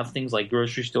have to have things like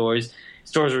grocery stores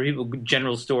where people,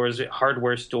 general stores,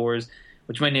 hardware stores,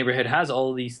 which my neighborhood has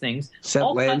all of these things.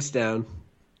 Except Lansdowne.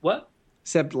 What?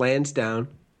 Except Lansdowne.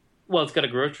 Well, it's got a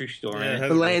grocery store in it.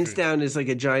 The Lansdowne is like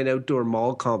a giant outdoor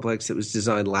mall complex that was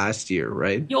designed last year,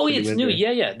 right? Oh, it's new.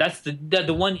 Yeah. That's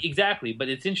the one, exactly. But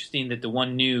it's interesting that the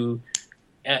one new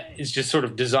is just sort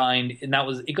of designed, and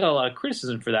it got a lot of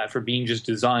criticism for that, for being just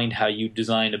designed how you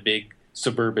design a big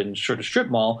suburban sort of strip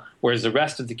mall, whereas the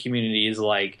rest of the community is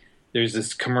like, there's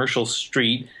this commercial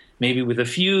street, maybe with a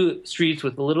few streets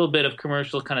with a little bit of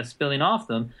commercial kind of spilling off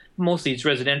them. Mostly it's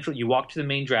residential. You walk to the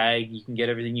main drag, you can get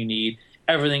everything you need.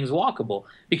 Everything's walkable,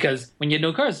 because when you had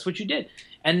no cars, that's what you did.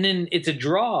 And then it's a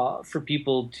draw for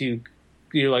people to,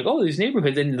 you're like, oh, these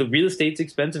neighborhoods, and the real estate's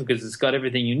expensive because it's got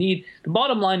everything you need. The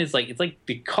bottom line is, like, it's like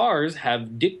the cars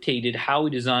have dictated how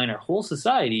we design our whole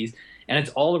societies, and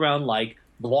it's all around like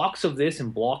blocks of this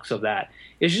and blocks of that.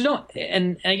 It's just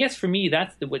and I guess for me,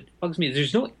 that's what bugs me, is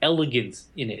there's no elegance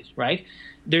in it, right?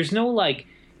 There's no, like,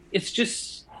 it's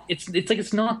just. It's like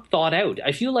it's not thought out.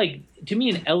 I feel like, to me,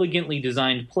 an elegantly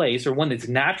designed place, or one that's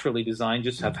naturally designed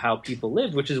just of how people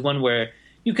live, which is one where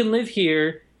you can live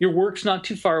here, your work's not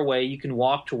too far away, you can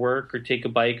walk to work or take a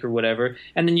bike or whatever,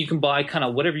 and then you can buy kind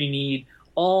of whatever you need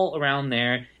all around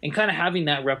there, and kind of having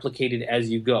that replicated as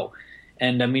you go.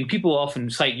 And I mean, people often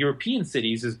cite European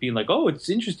cities as being like, oh, it's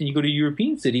interesting, you go to a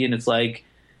European city and it's like,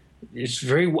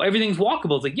 everything's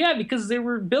walkable. It's like, yeah, because they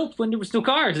were built when there was no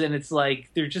cars, and it's like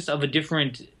they're designed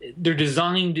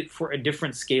for a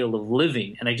different scale of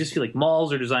living. And I just feel like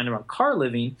malls are designed around car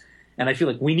living, and I feel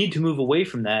like we need to move away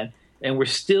from that, and we're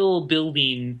still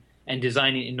building and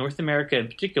designing in North America in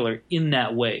particular in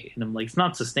that way. And I'm like, it's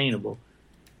not sustainable.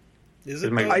 Is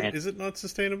it not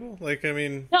sustainable? Like, I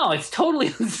mean, no, it's totally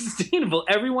unsustainable.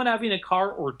 Everyone having a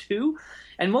car or two.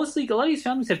 And mostly, a lot of these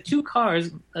families have 2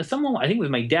 cars. Someone, I think it was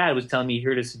my dad, was telling me he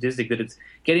heard a statistic that it's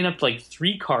getting up to like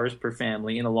 3 cars per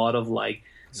family in a lot of like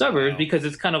suburbs, because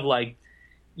it's kind of like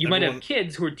you might have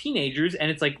kids who are teenagers,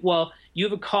 and it's like, well, you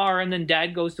have a car, and then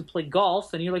dad goes to play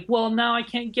golf, and you're like, well, now I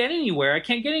can't get anywhere.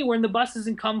 And the bus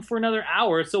doesn't come for another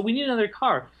hour, so we need another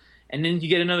car. And then you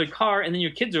get another car, and then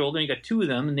your kids are older, and you got 2 of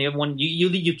them, and they have one.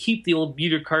 You keep the old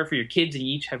beater car for your kids, and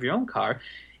you each have your own car.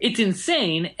 It's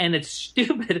insane, and it's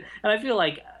stupid, and I feel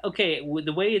like, okay, with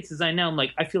the way it's designed now, I'm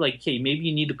like, I feel like, okay, maybe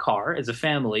you need a car as a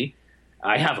family.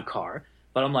 I have a car,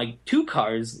 but I'm like, 2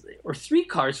 cars or 3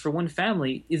 cars for one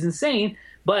family is insane.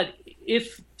 But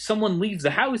if someone leaves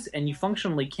the house and you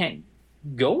functionally can't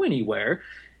go anywhere,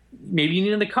 maybe you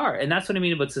need another car. And that's what I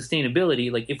mean about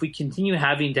sustainability. Like, if we continue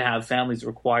having to have families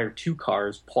require 2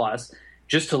 cars plus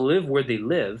just to live where they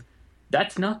live,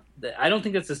 that's not. I don't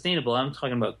think that's sustainable. I'm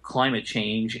talking about climate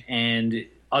change and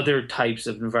other types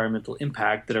of environmental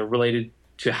impact that are related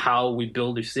to how we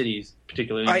build our cities,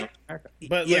 particularly in North America.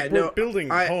 But we're building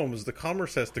homes. The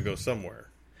commerce has to go somewhere.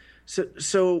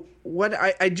 So what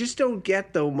I just don't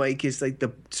get though, Mike, is like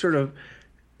the sort of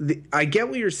I get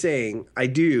what you're saying. I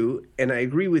do, and I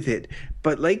agree with it.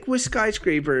 But like with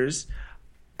skyscrapers,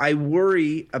 I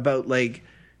worry about like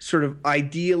sort of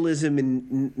idealism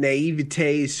and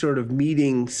naivete sort of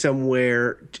meeting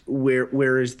somewhere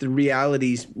whereas the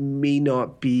realities may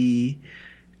not be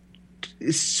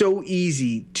so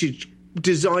easy to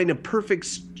design a perfect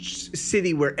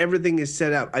city where everything is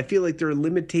set up. I feel like there are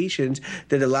limitations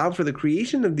that allow for the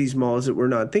creation of these malls that we're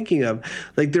not thinking of.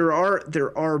 Like there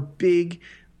are big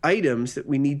items that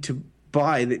we need to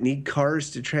buy that need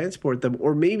cars to transport them.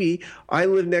 Or maybe I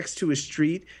live next to a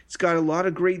street. It's got a lot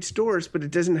of great stores, but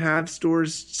it doesn't have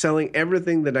stores selling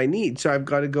everything that I need. So I've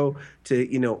got to go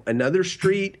to, another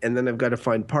street, and then I've got to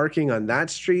find parking on that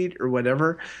street or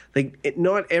whatever.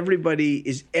 Not everybody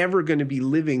is ever going to be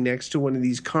living next to one of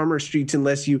these commerce streets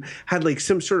unless you had like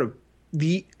some sort of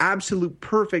the absolute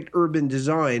perfect urban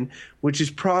design, which is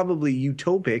probably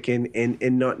utopic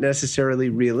and not necessarily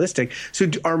realistic. So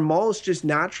are malls just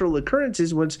natural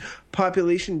occurrences once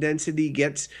population density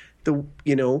gets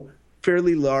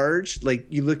fairly large? Like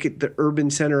you look at the urban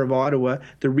center of Ottawa,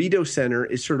 the Rideau Center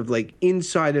is sort of like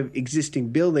inside of existing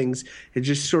buildings. It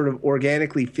just sort of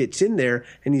organically fits in there.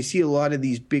 And you see a lot of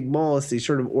these big malls, they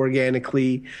sort of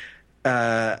organically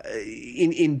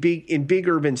in big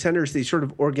urban centers, they sort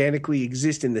of organically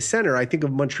exist in the center. I think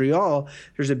of Montreal.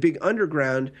 There's a big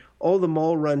underground. All the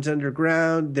mall runs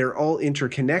underground. They're all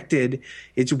interconnected.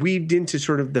 It's weaved into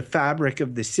sort of the fabric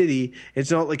of the city.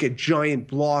 It's not like a giant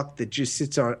block that just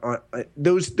sits on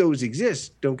those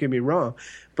exist. Don't get me wrong,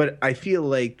 but I feel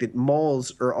like that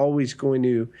malls are always going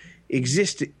to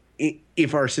exist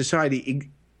if our society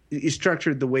is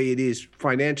structured the way it is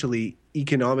financially,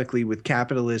 economically, with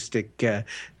capitalistic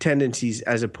tendencies,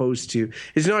 as opposed to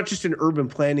it's not just an urban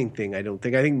planning thing. I don't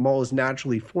think. I think malls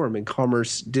naturally form in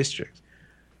commerce districts.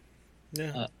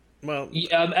 Yeah.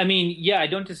 I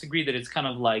don't disagree that it's kind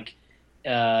of like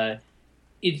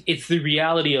it's the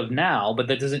reality of now, but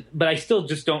that doesn't. But I still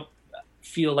just don't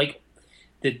feel like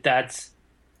that's.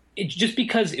 It's just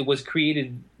because it was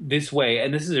created this way,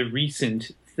 and this is a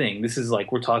recent thing. This is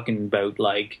like we're talking about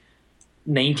like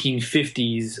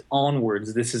 1950s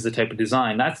onwards. This is the type of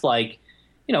design that's like,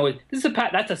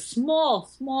 that's a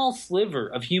small sliver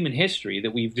of human history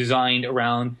that we've designed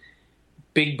around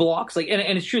big blocks. Like, and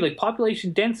it's true, like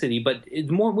population density, but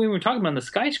it's more when we were talking about in the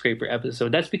skyscraper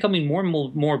episode, that's becoming more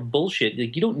and more bullshit.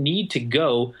 Like, you don't need to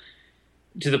go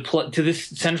to to this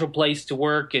central place to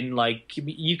work, and like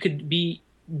you could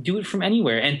do it from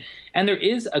anywhere. And there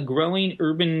is a growing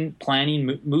urban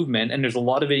planning movement, and there's a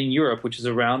lot of it in Europe, which is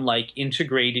around like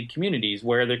integrated communities,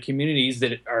 where they're communities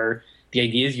that are the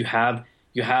ideas you have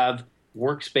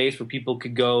workspace where people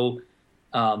could go,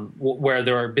 where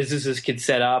there are businesses could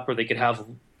set up, or they could have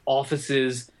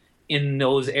offices in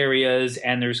those areas,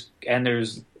 and there's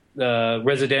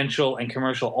residential and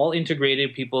commercial all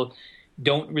integrated. People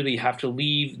don't really have to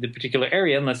leave the particular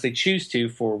area unless they choose to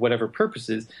for whatever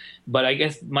purposes. But I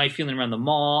guess my feeling around the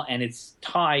mall, and it's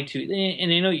tied to,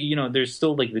 and there's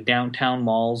still like the downtown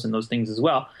malls and those things as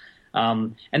well.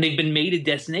 And they've been made a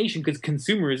destination because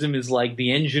consumerism is like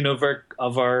the engine of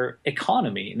our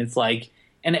economy. And it's like,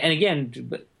 and again,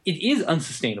 but it is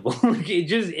unsustainable. Like it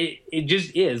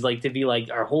just is, like, to be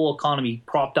like our whole economy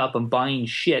propped up on buying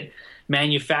shit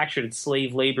manufactured at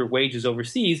slave labor wages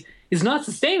overseas is not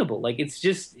sustainable. Like it's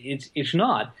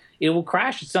not. It will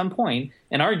crash at some point,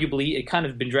 and arguably it kind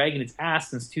of been dragging its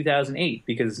ass since 2008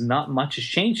 because not much has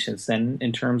changed since then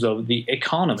in terms of the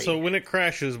economy. So when it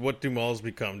crashes, what do malls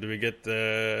become? Do we get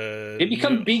they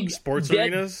become big sports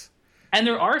arenas? And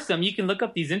there are some. You can look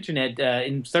up these internet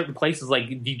in certain places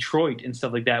like Detroit and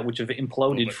stuff like that, which have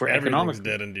imploded for economic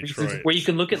dead in Detroit. Where you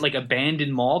can look at like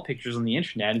abandoned mall pictures on the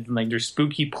internet, and like they're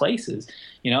spooky places.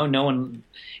 No one.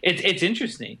 It's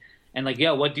interesting. And like,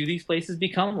 yeah, what do these places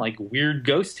become? Like weird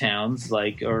ghost towns,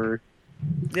 like, or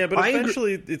yeah, but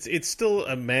eventually it's still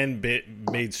a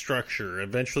man-made structure.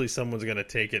 Eventually, someone's going to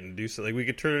take it and do something. Like we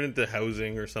could turn it into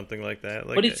housing or something like that.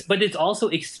 Like, but it's also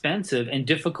expensive and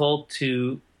difficult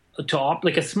to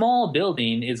like a small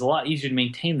building is a lot easier to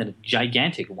maintain than a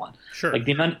gigantic one. Sure, like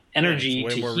the amount of energy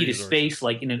to heat a space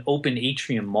like in an open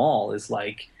atrium mall is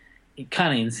like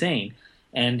kind of insane.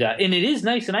 And it is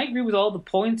nice, and I agree with all the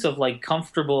points of like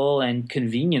comfortable and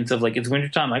convenience of like it's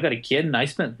wintertime. I got a kid, and I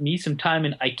spent some time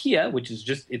in IKEA, which is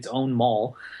just its own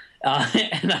mall,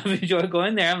 and I've enjoyed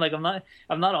going there. I'm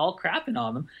not all crapping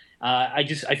on them. I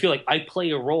feel like I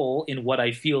play a role in what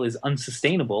I feel is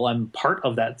unsustainable. I'm part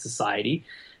of that society.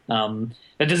 That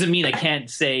doesn't mean I can't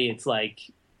say it's like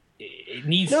it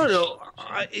needs. No.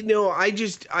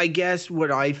 I guess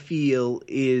what I feel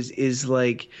is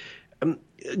like,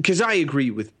 because I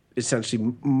agree with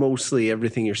essentially mostly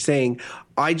everything you're saying.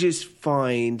 I just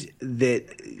find that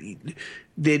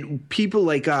people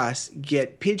like us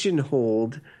get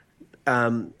pigeonholed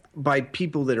by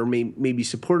people that are maybe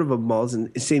supportive of malls and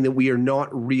saying that we are not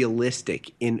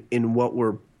realistic in what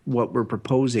we're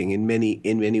proposing in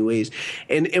many ways.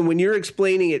 And when you're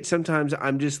explaining it, sometimes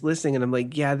I'm just listening and I'm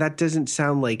like, yeah, that doesn't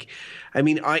sound like. I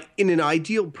mean, in an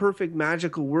ideal, perfect,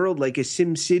 magical world, like a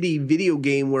SimCity video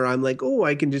game where I'm like, oh,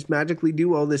 I can just magically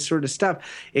do all this sort of stuff.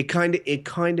 It kind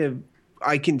of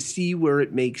I can see where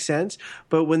it makes sense.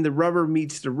 But when the rubber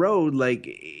meets the road, like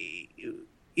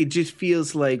it just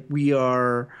feels like we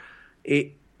are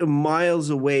miles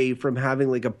away from having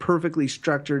like a perfectly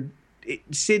structured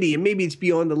city. And maybe it's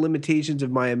beyond the limitations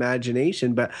of my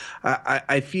imagination, but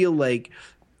I feel like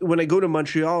when I go to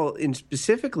Montreal in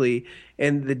specifically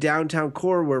and the downtown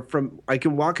core where I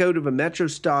can walk out of a metro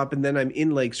stop and then I'm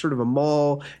in like sort of a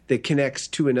mall that connects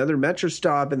to another metro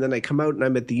stop, and then I come out and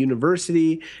I'm at the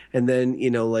university, and then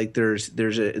like there's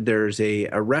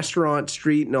a restaurant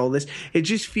street and all this. It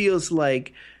just feels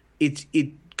like it's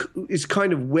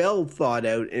kind of well thought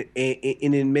out,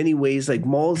 and in many ways, like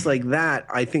malls like that,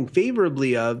 I think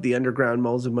favorably of the underground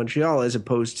malls of Montreal, as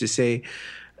opposed to say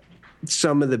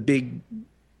some of the big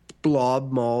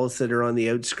blob malls that are on the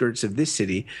outskirts of this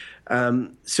city.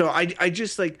 So I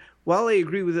just like, while I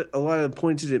agree with a lot of the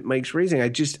points that Mike's raising, I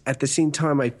just at the same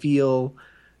time I feel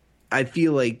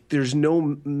like there's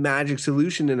no magic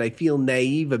solution, and I feel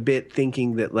naive a bit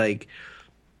thinking that like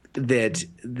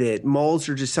that malls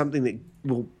are just something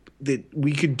that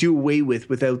we could do away with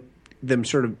without them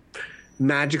sort of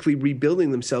magically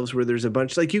rebuilding themselves, where there's a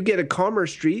bunch, like you get a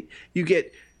commerce street,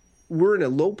 we're in a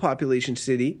low population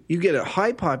city, you get a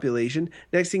high population,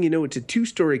 next thing you know it's a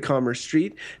 2-story commerce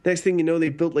street, next thing you know they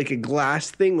built like a glass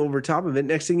thing over top of it,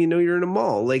 next thing you know you're in a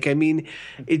mall. Like, I mean,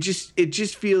 it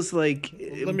just feels like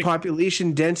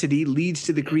population density leads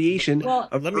to the creation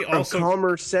of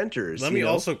commerce centers. Let me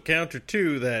also counter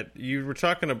too that you were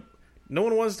talking no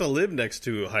one wants to live next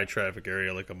to a high traffic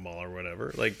area like a mall or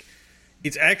whatever. Like,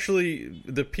 it's actually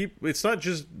the people. It's not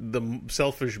just the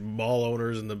selfish mall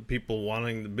owners and the people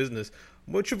wanting the business.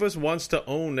 Which of us wants to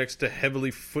own next to heavily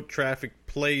foot traffic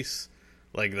place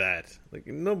like that? Like,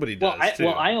 nobody does.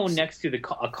 I own next to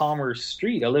a commerce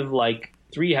street. I live like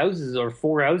 3 houses or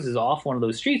 4 houses off one of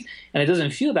those streets, and it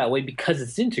doesn't feel that way because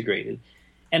it's integrated.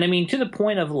 And I mean, to the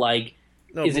point of like,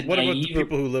 no, but what about the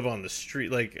people who live on the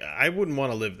street? Like, I wouldn't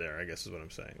want to live there, I guess is what I'm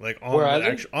saying. Like,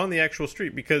 on the actual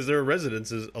street, because there are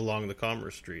residences along the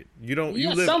commerce street. You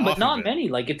live some, but off not of it. Many.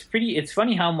 Like, it's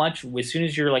funny how much, as soon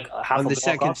as you're like half on a the block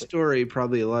second off story,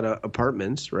 probably a lot of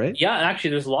apartments, right? Yeah, actually,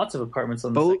 there's lots of apartments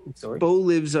on the second story. Bo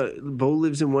lives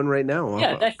in one right now.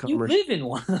 Yeah, you live in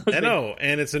one of those. I know,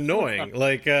 and it's annoying.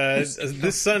 Like,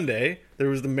 this Sunday, there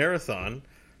was the marathon.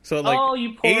 So at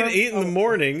like 8 in the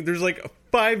morning, there's like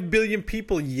 5 billion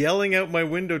people yelling out my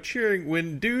window cheering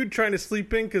when dude trying to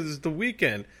sleep in because it's the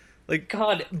weekend. Like,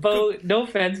 God, Bo, no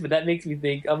offense, but that makes me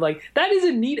think. I'm like, that is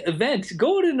a neat event.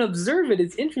 Go out and observe it.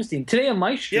 It's interesting. Today on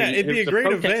my street, yeah, it'd be a great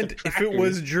event if it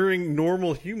was during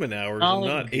normal human hours and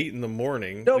not 8 in the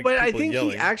morning. No, like, but I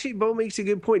think Bo makes a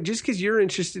good point. Just because you're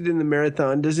interested in the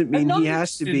marathon doesn't mean he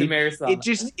has to be. It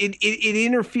just it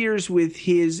interferes with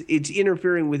his. It's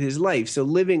interfering with his life. So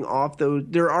living off those,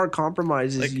 there are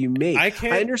compromises you make.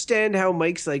 I understand how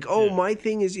Mike's like, my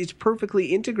thing is it's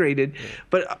perfectly integrated,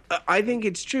 but I think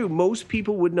it's true. Most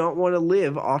people would not want to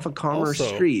live off a commerce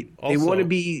street. They want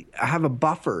to have a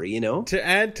buffer, To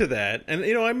add to that, and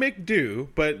I make do,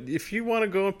 but if you want to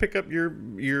go and pick up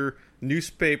your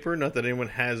newspaper, not that anyone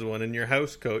has one, in your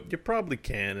house coat, you probably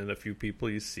can, and a few people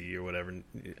you see or whatever.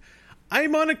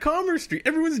 I'm on a commerce street.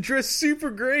 Everyone's dressed super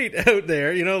great out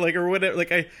there, like, or whatever.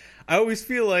 Like, I always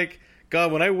feel like,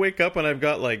 God, when I wake up and I've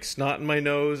got like snot in my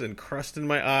nose and crust in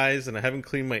my eyes and I haven't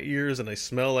cleaned my ears and I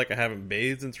smell like I haven't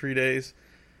bathed in 3 days.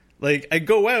 Like, I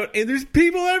go out and there's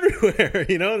people everywhere,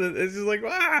 It's just like,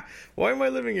 why am I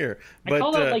living here? But, I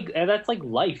call that like that's like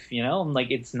life, I'm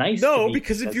like, it's nice. No,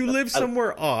 because if you live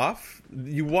somewhere off,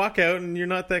 you walk out and you're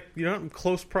not in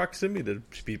close proximity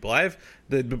to people. I have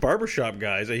the barbershop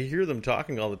guys. I hear them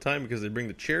talking all the time because they bring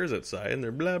the chairs outside and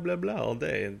they're blah blah blah all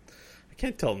day, and I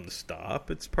can't tell them to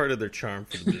stop. It's part of their charm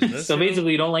for the business. So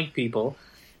basically, you don't like people.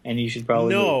 and you should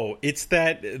probably No, it's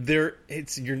that you're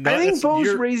not. I think that's- Bo's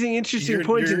you're- raising interesting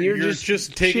points, and you're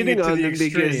just taking it shitting to on the them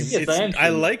extreme. because Yes, I am I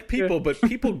shitting. like people, but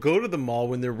people go to the mall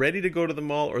when they're ready to go to the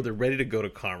mall or they're ready to go to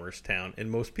Commerce Town.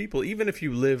 And most people, even if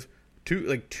you live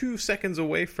 2 seconds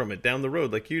away from it down the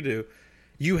road, like you do,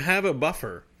 you have a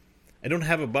buffer. I don't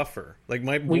have a buffer. Like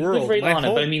my we world, live right my on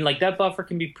home, it, but I mean, like that buffer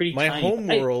can be pretty my tiny. home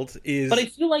world is. But I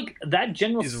feel like that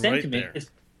general is right sentiment there.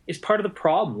 is part of the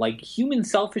problem. Like human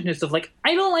selfishness of like,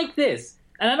 I don't like this,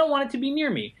 and I don't want it to be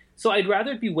near me. So I'd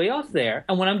rather it be way off there.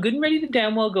 And when I'm good and ready to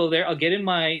damn well go there, I'll get in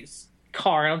my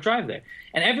car and I'll drive there.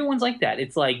 And everyone's like that.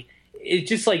 It's like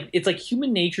it's like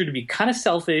human nature to be kind of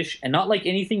selfish and not like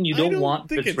anything you don't want.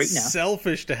 think But it's right now,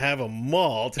 selfish to have a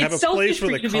mall, to have it's a place selfish where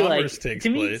for the you to be like, commerce takes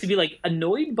to me, place. to be like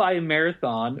annoyed by a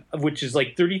marathon, of which is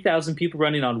like 30,000 people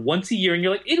running on once a year, and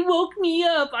you're like, it woke me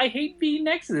up. I hate being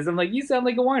next to this. I'm like, you sound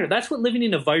like a whiner. That's what living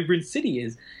in a vibrant city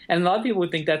is, and a lot of people would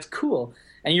think that's cool.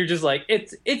 And you're just like,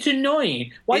 it's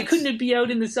annoying. Why couldn't it be out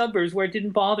in the suburbs where it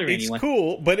didn't bother It's anyone?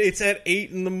 cool, but it's at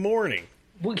 8 a.m.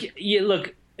 Well, yeah,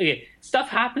 look, okay, stuff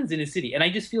happens in a city, and I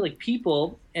just feel like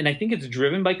people, and I think it's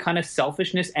driven by kind of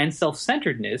selfishness and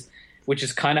self-centeredness, which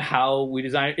is kind of how we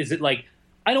design. Is it like,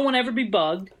 I don't want to ever be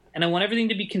bugged, and I want everything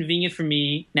to be convenient for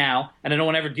me now, and I don't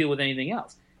want to ever deal with anything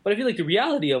else. But I feel like the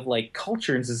reality of like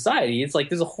culture and society, it's like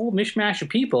there's a whole mishmash of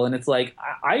people, and it's like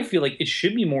I feel like it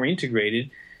should be more integrated.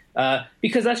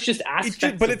 Because that's just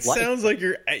aspects. But of it life. sounds like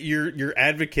you're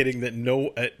advocating that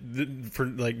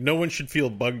no one should feel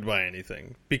bugged by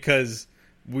anything because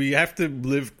we have to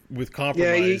live with yeah,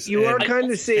 compromise. you are and- kind of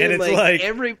and saying it's like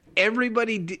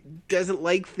everybody doesn't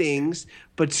like things,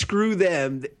 but screw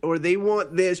them, or they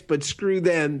want this, but screw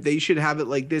them. They should have it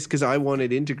like this because I want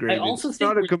it integrated. I also it's think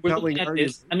not a we're compelling looking at argument.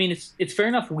 this. I mean, it's fair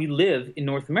enough. We live in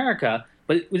North America,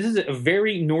 but this is a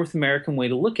very North American way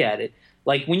to look at it.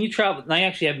 Like when you travel, and I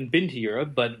actually haven't been to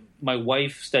Europe, but my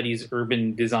wife studies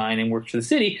urban design and works for the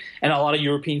city, and a lot of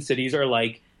European cities are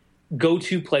like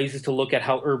go-to places to look at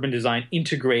how urban design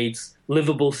integrates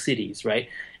livable cities, right?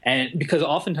 And because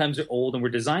oftentimes they're old and we're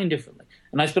designed differently.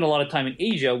 And I spent a lot of time in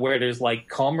Asia where there's like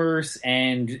commerce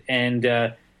and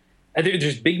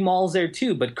there's big malls there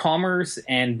too, but commerce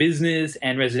and business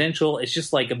and residential, it's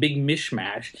just like a big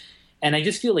mishmash. And I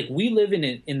just feel like we live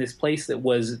in this place that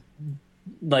was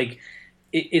like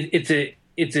it's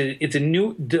a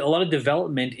new, a lot of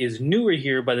development is newer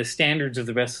here by the standards of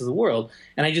the rest of the world,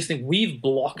 and I just think we've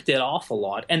blocked it off a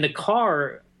lot. And the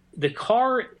car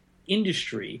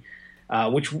industry,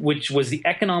 which was the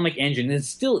economic engine and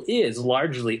still is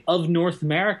largely of North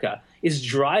America, is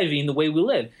driving the way we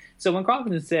live. So when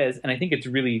Crofton says, and I think it's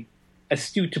really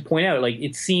astute to point out, like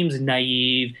it seems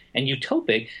naive and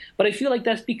utopic, but I feel like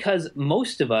that's because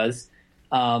most of us,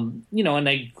 and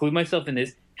I include myself in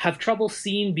this, have trouble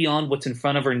seeing beyond what's in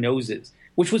front of our noses,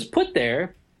 which was put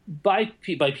there by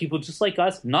people just like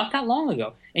us not that long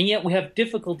ago. And yet we have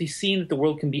difficulty seeing that the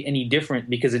world can be any different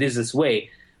because it is this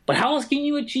way. But how else can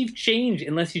you achieve change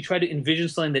unless you try to envision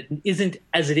something that isn't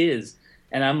as it is?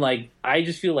 And I'm like, I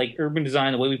just feel like urban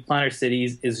design, the way we plan our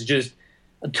cities, is just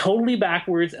totally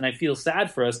backwards. And I feel sad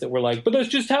for us that we're like, but that's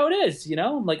just how it is,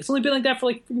 I'm like, it's only been like that for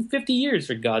like 50 years,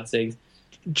 for God's sakes.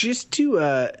 Just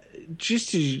to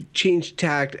change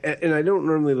tact, and I don't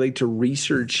normally like to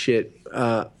research shit,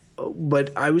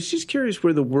 but I was just curious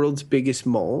where the world's biggest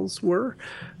malls were.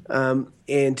 And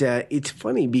it's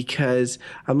funny because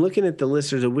I'm looking at the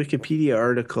list. There's a Wikipedia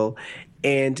article,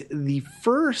 and the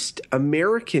first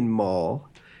American mall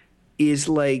is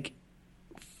like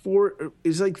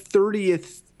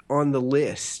 30th on the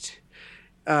list,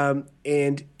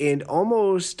 and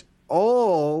almost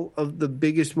all of the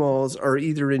biggest malls are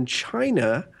either in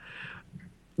China,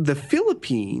 the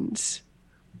Philippines,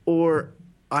 or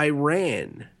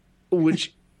Iran,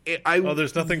 which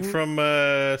there's nothing from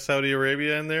Saudi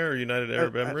Arabia in there or United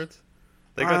Arab Emirates?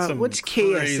 They got some what's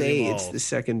crazy KSA? malls. It's the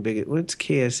second biggest. What's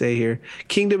KSA here?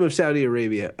 Kingdom of Saudi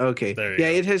Arabia. Okay. There you go.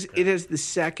 It has the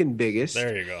second biggest.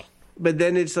 There you go. But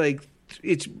then it's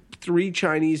 3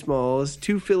 Chinese malls,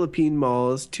 2 Philippine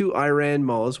malls, 2 Iran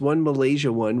malls, 1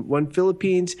 Malaysia one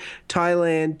Philippines,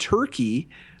 Thailand, Turkey,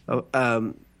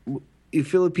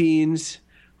 Philippines.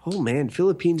 Oh man,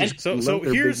 Philippines is So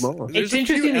their here's big mall. there's It's a few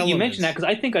interesting that you elements. mentioned that because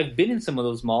I think I've been in some of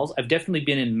those malls. I've definitely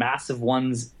been in massive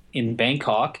ones in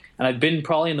Bangkok, and I've been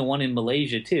probably in the one in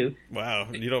Malaysia too. Wow,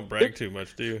 you don't brag too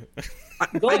much, do you?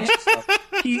 Go ahead.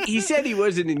 He said he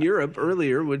wasn't in Europe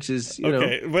earlier, which is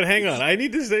Okay, but hang on. I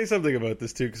need to say something about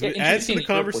this too because it Yeah, adds to the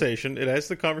interesting. conversation. It adds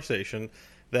to the conversation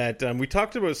that we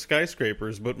talked about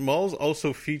skyscrapers, but malls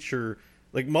also feature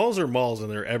like malls are malls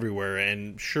and they're everywhere.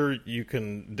 And sure, you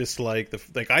can dislike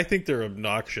I think they're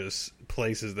obnoxious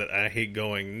places that I hate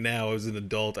going. Now as an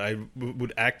adult, I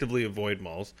would actively avoid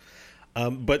malls.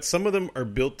 But some of them are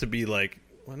built to be like,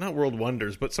 well, not world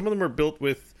wonders, but some of them are built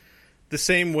with the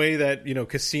same way that, you know,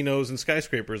 casinos and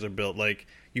skyscrapers are built. Like,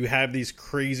 you have these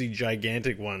crazy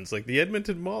gigantic ones, like the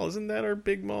Edmonton Mall. Isn't that our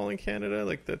big mall in Canada?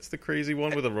 Like, that's the crazy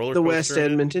one with a roller coaster. The West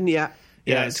Edmonton, yeah.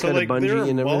 Yeah, it's so got like a bungee there are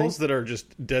and everything. malls that are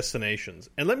just destinations.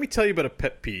 And let me tell you about a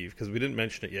pet peeve, because we didn't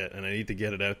mention it yet, and I need to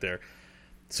get it out there.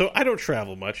 So I don't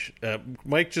travel much.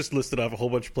 Mike just listed off a whole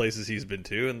bunch of places he's been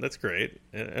to, and that's great.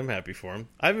 I'm happy for him.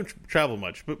 I haven't traveled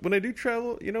much, but when I do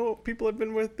travel, you know, people I've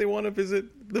been with, they want to visit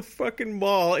the fucking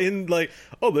mall in, like,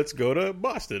 oh, let's go to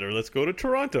Boston, or let's go to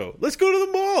Toronto. Let's go to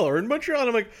the mall, or in Montreal. And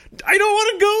I'm like, I don't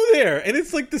want to go there. And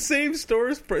it's like the same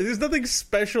stores. There's nothing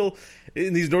special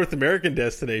in these North American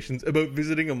destinations about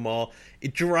visiting a mall.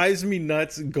 It drives me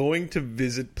nuts going to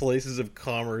visit places of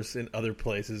commerce in other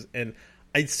places, and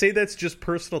I'd say that's just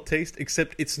personal taste,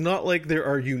 except it's not like there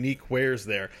are unique wares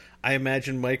there. I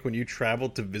imagine, Mike, when you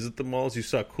traveled to visit the malls, you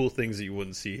saw cool things that you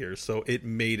wouldn't see here, so it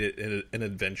made it an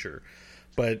adventure.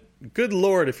 But good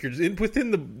Lord, if you're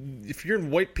if you're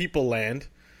in white people land,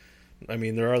 I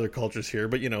mean, there are other cultures here,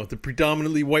 but, you know, the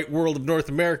predominantly white world of North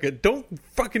America, don't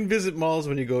fucking visit malls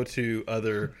when you go to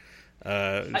other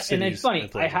cities. And it's funny,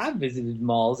 I have visited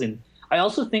malls, and I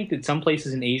also think that some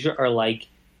places in Asia are like,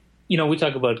 you know, we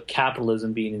talk about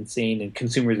capitalism being insane and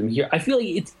consumerism here. I feel like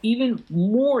it's even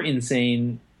more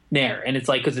insane there. And it's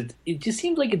like, because it just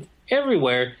seems like it's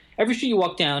everywhere. Every street you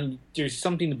walk down, there's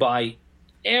something to buy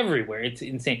everywhere. It's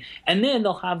insane. And then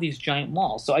they'll have these giant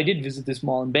malls. So I did visit this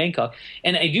mall in Bangkok.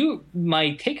 And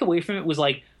my takeaway from it was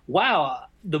like, wow,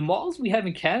 the malls we have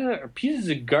in Canada are pieces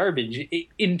of garbage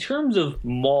in terms of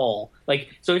mall. Like,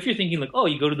 so if you're thinking like, oh,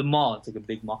 you go to the mall, it's like a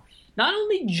big mall. Not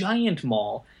only giant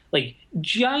mall, like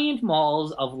giant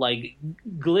malls of like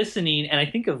glistening, and I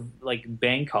think of like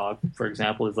Bangkok, for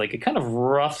example, is like a kind of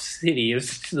rough city.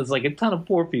 It's like a ton of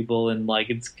poor people, and like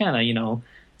it's kind of, you know,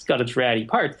 it's got its ratty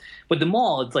parts. But the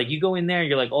mall, it's like you go in there and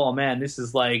you're like, oh man, this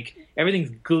is like everything's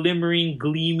glimmering,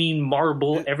 gleaming,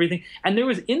 marble, everything. And there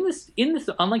was in this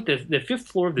on like the fifth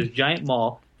floor of this giant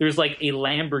mall, there's like a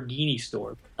Lamborghini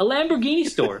store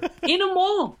in a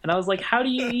mall. And I was like, how do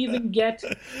you even get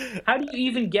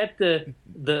the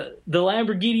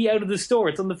Lamborghini out of the store?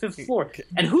 It's on the fifth floor.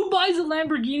 And who buys a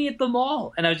Lamborghini at the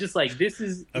mall? And I was just like, this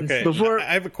is okay. insane.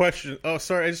 I have a question. Oh,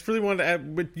 sorry. I just really wanted to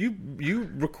add, but you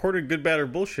recorded Good, Bad, or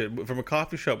Bullshit from a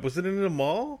coffee shop. Was it in a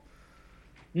mall?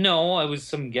 No, it was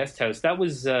some guest house. That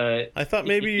was. I thought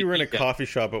maybe you were in a coffee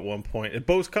shop at one point. At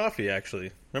Bo's Coffee,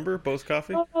 actually. Remember Bo's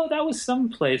Coffee? Oh, that was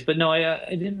someplace, but no, I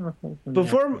didn't record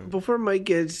from Before Mike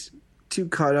gets too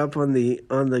caught up on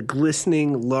the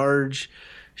glistening, large,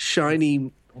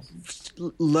 shiny,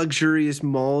 luxurious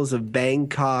malls of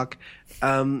Bangkok,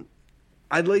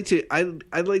 I'd like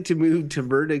to move to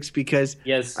verdicts, because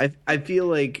yes, I feel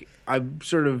like I've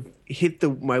sort of hit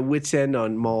my wit's end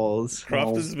on malls.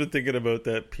 Croft has been thinking about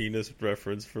that penis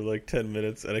reference for like 10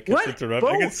 minutes, and I kept interrupting.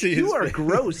 Bo, I can see you are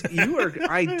gross.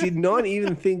 I did not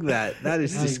even think that. That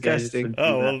is disgusting.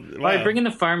 Oh, well, wow. All right, bring in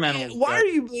the farm animals. Why are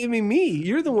you blaming me?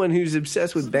 You're the one who's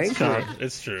obsessed with Bangkok.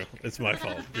 It's true. It's my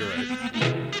fault. You're right.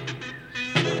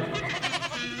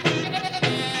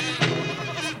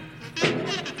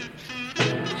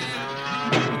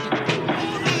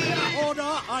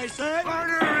 I said,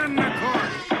 order in the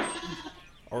cart.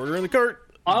 Order in the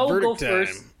cart. I'll Verdict go time.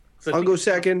 first. So I'll go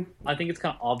second. I think it's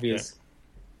kind of obvious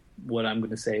what I'm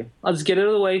going to say. I'll just get it out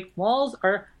of the way. Malls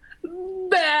are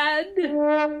bad.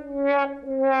 I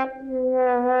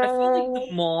feel like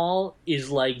the mall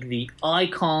is like the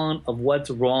icon of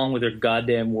what's wrong with our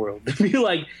goddamn world. I feel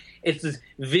like it's this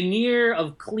veneer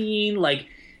of clean, like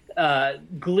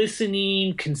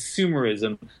glistening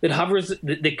consumerism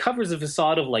that covers a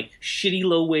facade of like shitty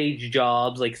low wage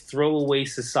jobs, like throwaway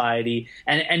society,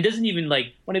 and doesn't even,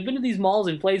 like, when I've been to these malls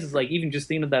in places, like even just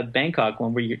thinking of that Bangkok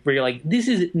one where you're like, this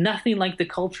is nothing like the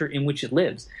culture in which it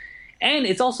lives. And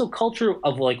it's also culture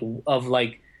of like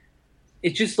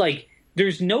it's just like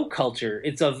there's no culture.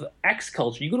 It's of X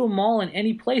culture. You go to a mall in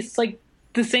any place, it's like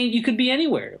the same. You could be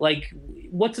anywhere. Like,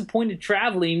 what's the point of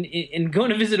traveling and going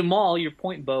to visit a mall? Your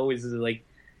point, Bo, is like,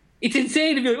 it's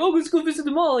insane to be like, oh, let's go visit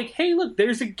the mall. Like, hey, look,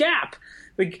 there's a Gap.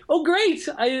 Like, oh, great!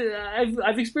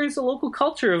 I've experienced a local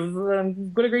culture of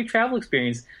what a great travel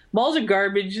experience. Malls are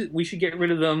garbage. We should get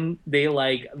rid of them. They,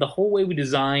 like, the whole way we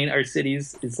design our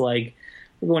cities is like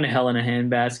we're going to hell in a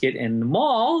handbasket, and the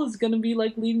mall is going to be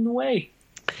like leading the way.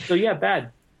 So yeah,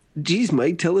 bad. Geez,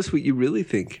 Mike, tell us what you really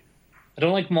think. I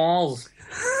don't like malls.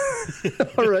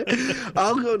 All right,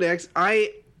 I'll go next.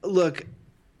 I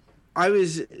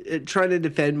was trying to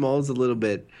defend malls a little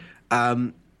bit.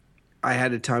 I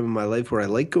had a time in my life where I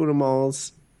like going to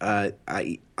malls. I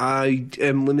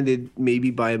am limited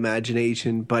maybe by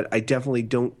imagination, but I definitely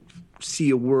don't see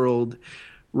a world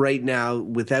right now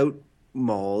without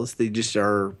malls. They just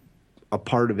are a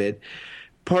part of it.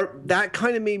 That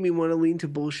kind of made me want to lean to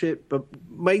bullshit, but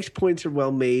Mike's points are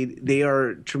well made. They are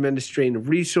a tremendous drain of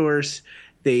resource.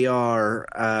 They are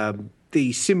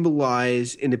they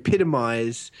symbolize and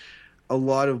epitomize a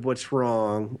lot of what's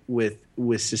wrong with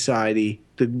society,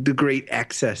 the great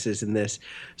excesses in this.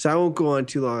 So I won't go on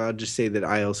too long. I'll just say that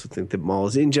I also think that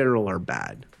malls in general are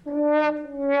bad. Well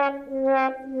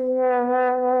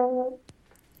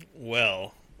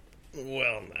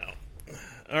now.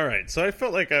 All right, so I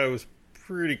felt like I was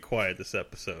pretty quiet this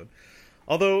episode.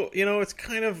 Although, it's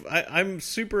kind of... I'm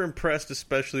super impressed,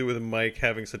 especially with Mike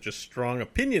having such a strong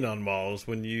opinion on malls.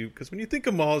 Because when you think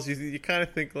of malls, you kind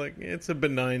of think, like, it's a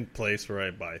benign place where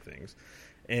I buy things.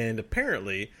 And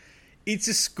apparently, it's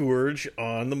a scourge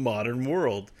on the modern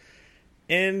world.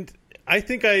 And I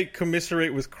think I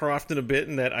commiserate with Crofton a bit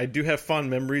in that I do have fond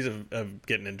memories of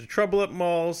getting into trouble at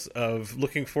malls, of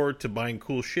looking forward to buying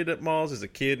cool shit at malls as a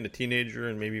kid and a teenager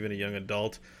and maybe even a young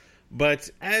adult. But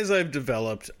as I've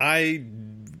developed, I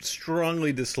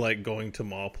strongly dislike going to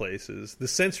mall places. The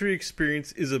sensory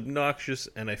experience is obnoxious,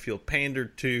 and I feel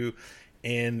pandered to,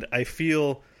 and I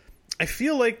feel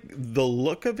like the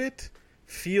look of it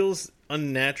feels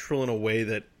unnatural in a way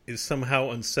that is somehow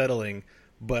unsettling,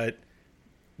 but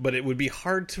it would be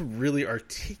hard to really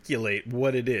articulate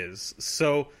what it is.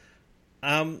 So,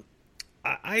 I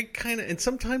kind of, and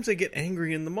sometimes I get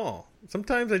angry in the mall.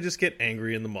 Sometimes I just get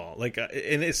angry in the mall. Like, and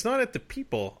it's not at the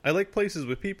people. I like places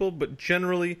with people, but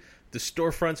generally the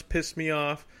storefronts piss me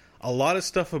off. A lot of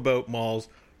stuff about malls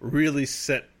really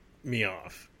set me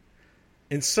off.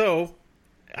 And so,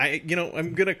 I'm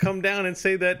going to come down and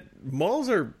say that malls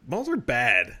are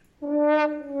bad. Yeah,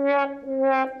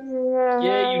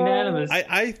 unanimous.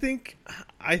 I think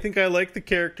I like the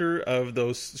character of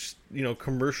those,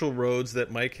 commercial roads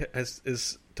that Mike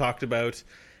has talked about,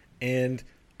 and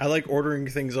I like ordering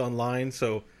things online.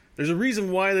 So there's a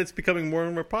reason why that's becoming more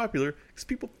and more popular, because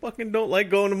people fucking don't like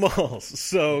going to malls.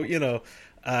 So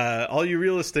all you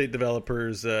real estate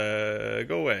developers, go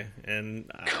away,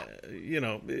 and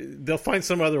they'll find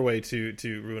some other way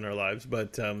to ruin our lives.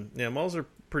 But malls are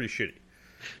pretty shitty.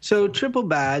 So triple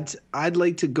bads, I'd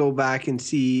like to go back and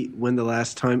see when the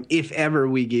last time, if ever,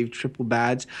 we gave triple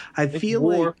bads. I feel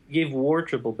like gave war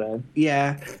triple bad.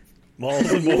 Yeah,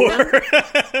 malls and war.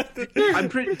 I'm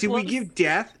pretty. Did we give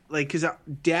death? Like, because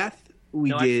death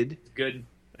we did. Good.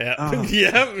 Yeah. Oh.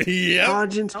 Yep.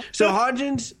 Hodgins. So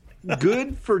Hodgins,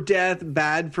 good for death,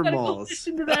 bad for malls.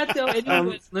 Listen to that though.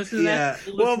 Listen to that.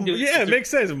 It makes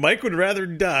sense. Mike would rather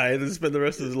die than spend the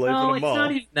rest of his life in a mall. No, it's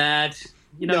not even that.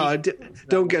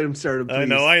 Don't get him started, please. I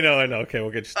know. Okay,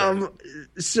 we'll get you started.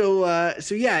 So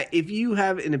yeah, if you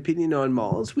have an opinion on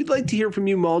malls, we'd like to hear from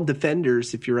you, mall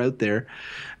defenders, if you're out there.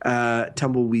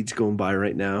 Tumbleweeds going by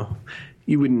right now.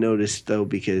 You wouldn't notice, though,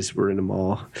 because we're in a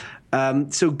mall.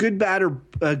 So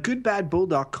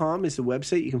goodbadbull.com is the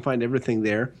website. You can find everything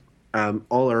there.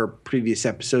 All our previous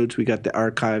episodes, we got the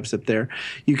archives up there.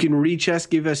 You can reach us,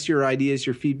 give us your ideas,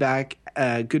 your feedback,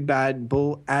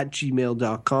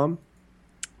 goodbadbull@gmail.com.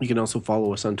 You can also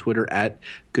follow us on Twitter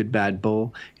 @GoodBadBull.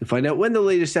 You can find out when the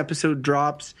latest episode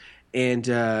drops and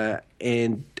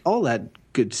all that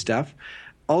good stuff.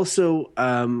 Also,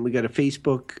 we got a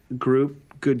Facebook group.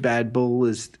 Good Bad Bull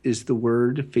is the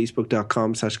word.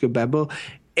 Facebook.com/GoodBadBull.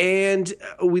 And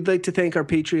we'd like to thank our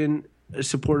Patreon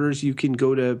supporters. You can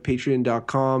go to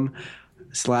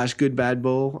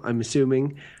patreon.com/GoodBadBull, I'm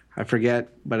assuming. I forget,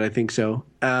 but I think so.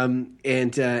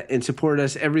 And support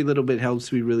us. Every little bit helps.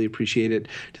 We really appreciate it.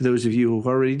 To those of you who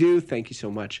already do, thank you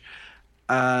so much.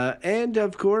 And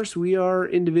of course, we are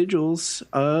individuals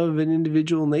of an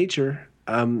individual nature.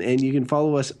 And you can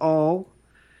follow us all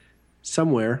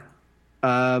somewhere.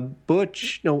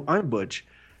 Butch. No, I'm Butch.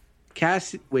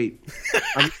 Wait.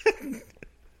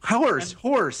 Horse.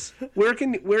 Where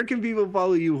can people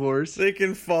follow you, Horse? They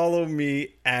can follow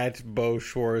me @Bo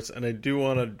Schwartz, and I do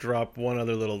want to drop one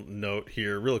other little note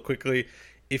here real quickly.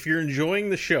 If you're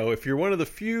enjoying the show, if you're one of the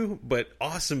few but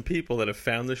awesome people that have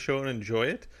found the show and enjoy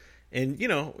it, and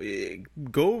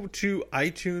go to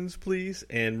iTunes, please,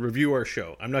 and review our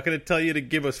show. I'm not going to tell you to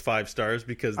give us 5 stars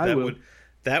because that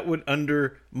would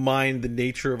undermine the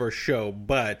nature of our show,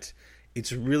 but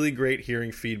it's really great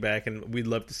hearing feedback, and we'd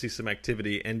love to see some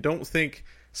activity. And don't think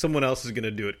someone else is going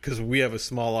to do it because we have a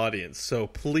small audience. So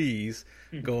please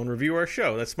go and review our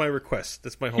show. That's my request.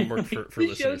 That's my homework for the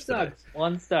listeners show sucks. today.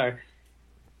 1 star.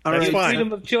 That's fine.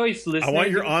 Freedom of choice, listeners. I want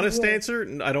your honest answer.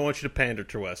 I don't want you to pander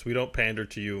to us. We don't pander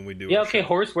to you when we do Yeah, our okay, show.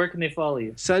 Horse, where can they follow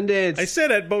you? Sundance. I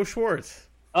said at Bo Schwartz.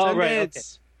 Oh, Sundance. right, okay.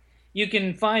 You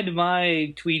can find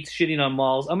my tweets shitting on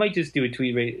malls. I might just do a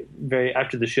tweet very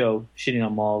after the show, shitting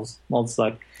on malls. Malls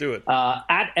suck. Do it.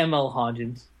 At ML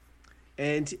Hodgins.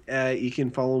 And you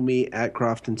can follow me at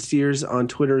Crofton Steers on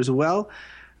Twitter as well.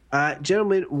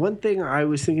 Gentlemen, one thing I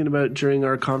was thinking about during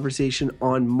our conversation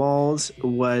on malls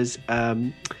was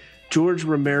George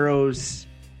Romero's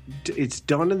it's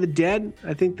Dawn of the Dead.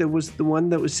 I think that was the one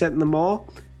that was set in the mall.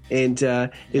 And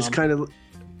it's kind of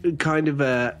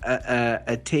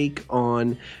a take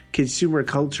on consumer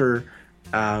culture.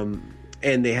 And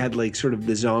they had like sort of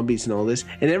the zombies and all this.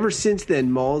 And ever since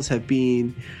then, malls have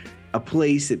been a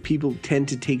place that people tend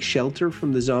to take shelter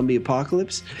from the zombie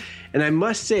apocalypse. And I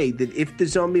must say that if the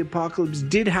zombie apocalypse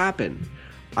did happen,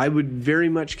 I would very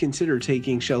much consider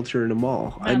taking shelter in a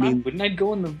mall. Man, I mean, wouldn't I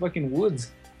go in the fucking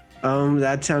woods?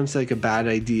 That sounds like a bad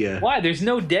idea. Why? There's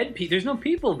no dead people. There's no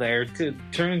people there to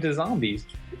turn into zombies.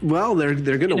 Well, they're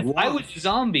gonna If walk. I was a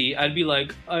zombie, I'd be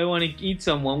like, I want to eat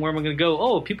someone. Where am I going to go?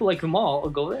 Oh, people like the mall. I'll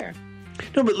go there.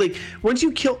 No, but like once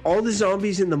you kill all the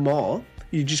zombies in the mall,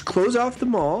 you just close off the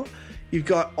mall. You've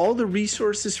got all the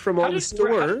resources from all the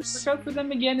stores. How does it work out for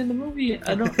them again in the movie?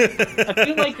 I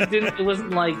feel like it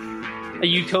wasn't like a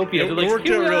utopia. It Like, worked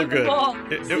out real good.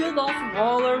 Sealed off from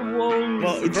all our woes.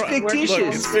 Well, It's look,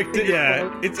 fictitious.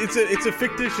 It's a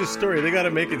fictitious story. They got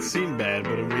to make it seem bad,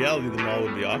 but in reality, the mall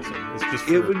would be awesome. It's just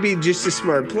It would be just a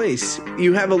smart place.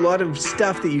 You have a lot of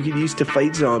stuff that you could use to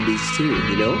fight zombies too,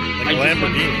 you know? like a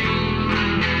Lamborghini.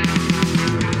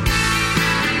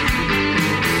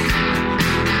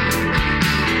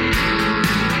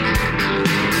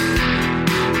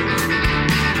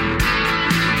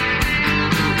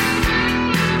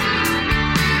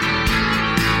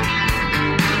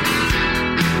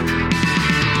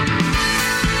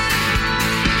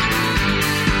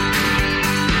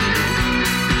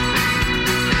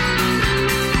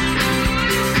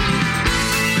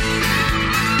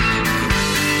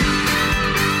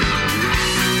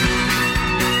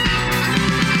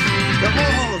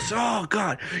 Oh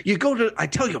God! I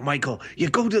tell you, Michael, you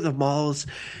go to the malls,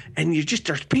 and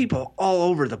there's people all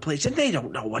over the place, and they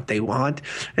don't know what they want,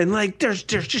 and like there's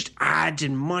just ads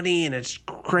and money, and it's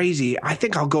crazy. I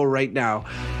think I'll go right now.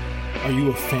 Are you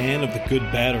a fan of the Good,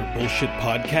 Bad, or Bullshit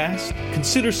podcast?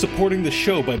 Consider supporting the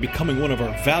show by becoming one of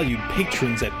our valued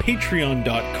patrons at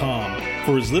patreon.com.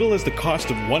 For as little as the cost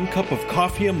of 1 cup of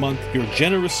coffee a month, your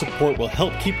generous support will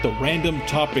help keep the random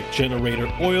topic generator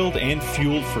oiled and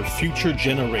fueled for future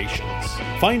generations.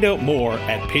 Find out more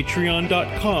at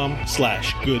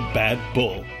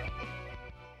patreon.com/goodbadbull.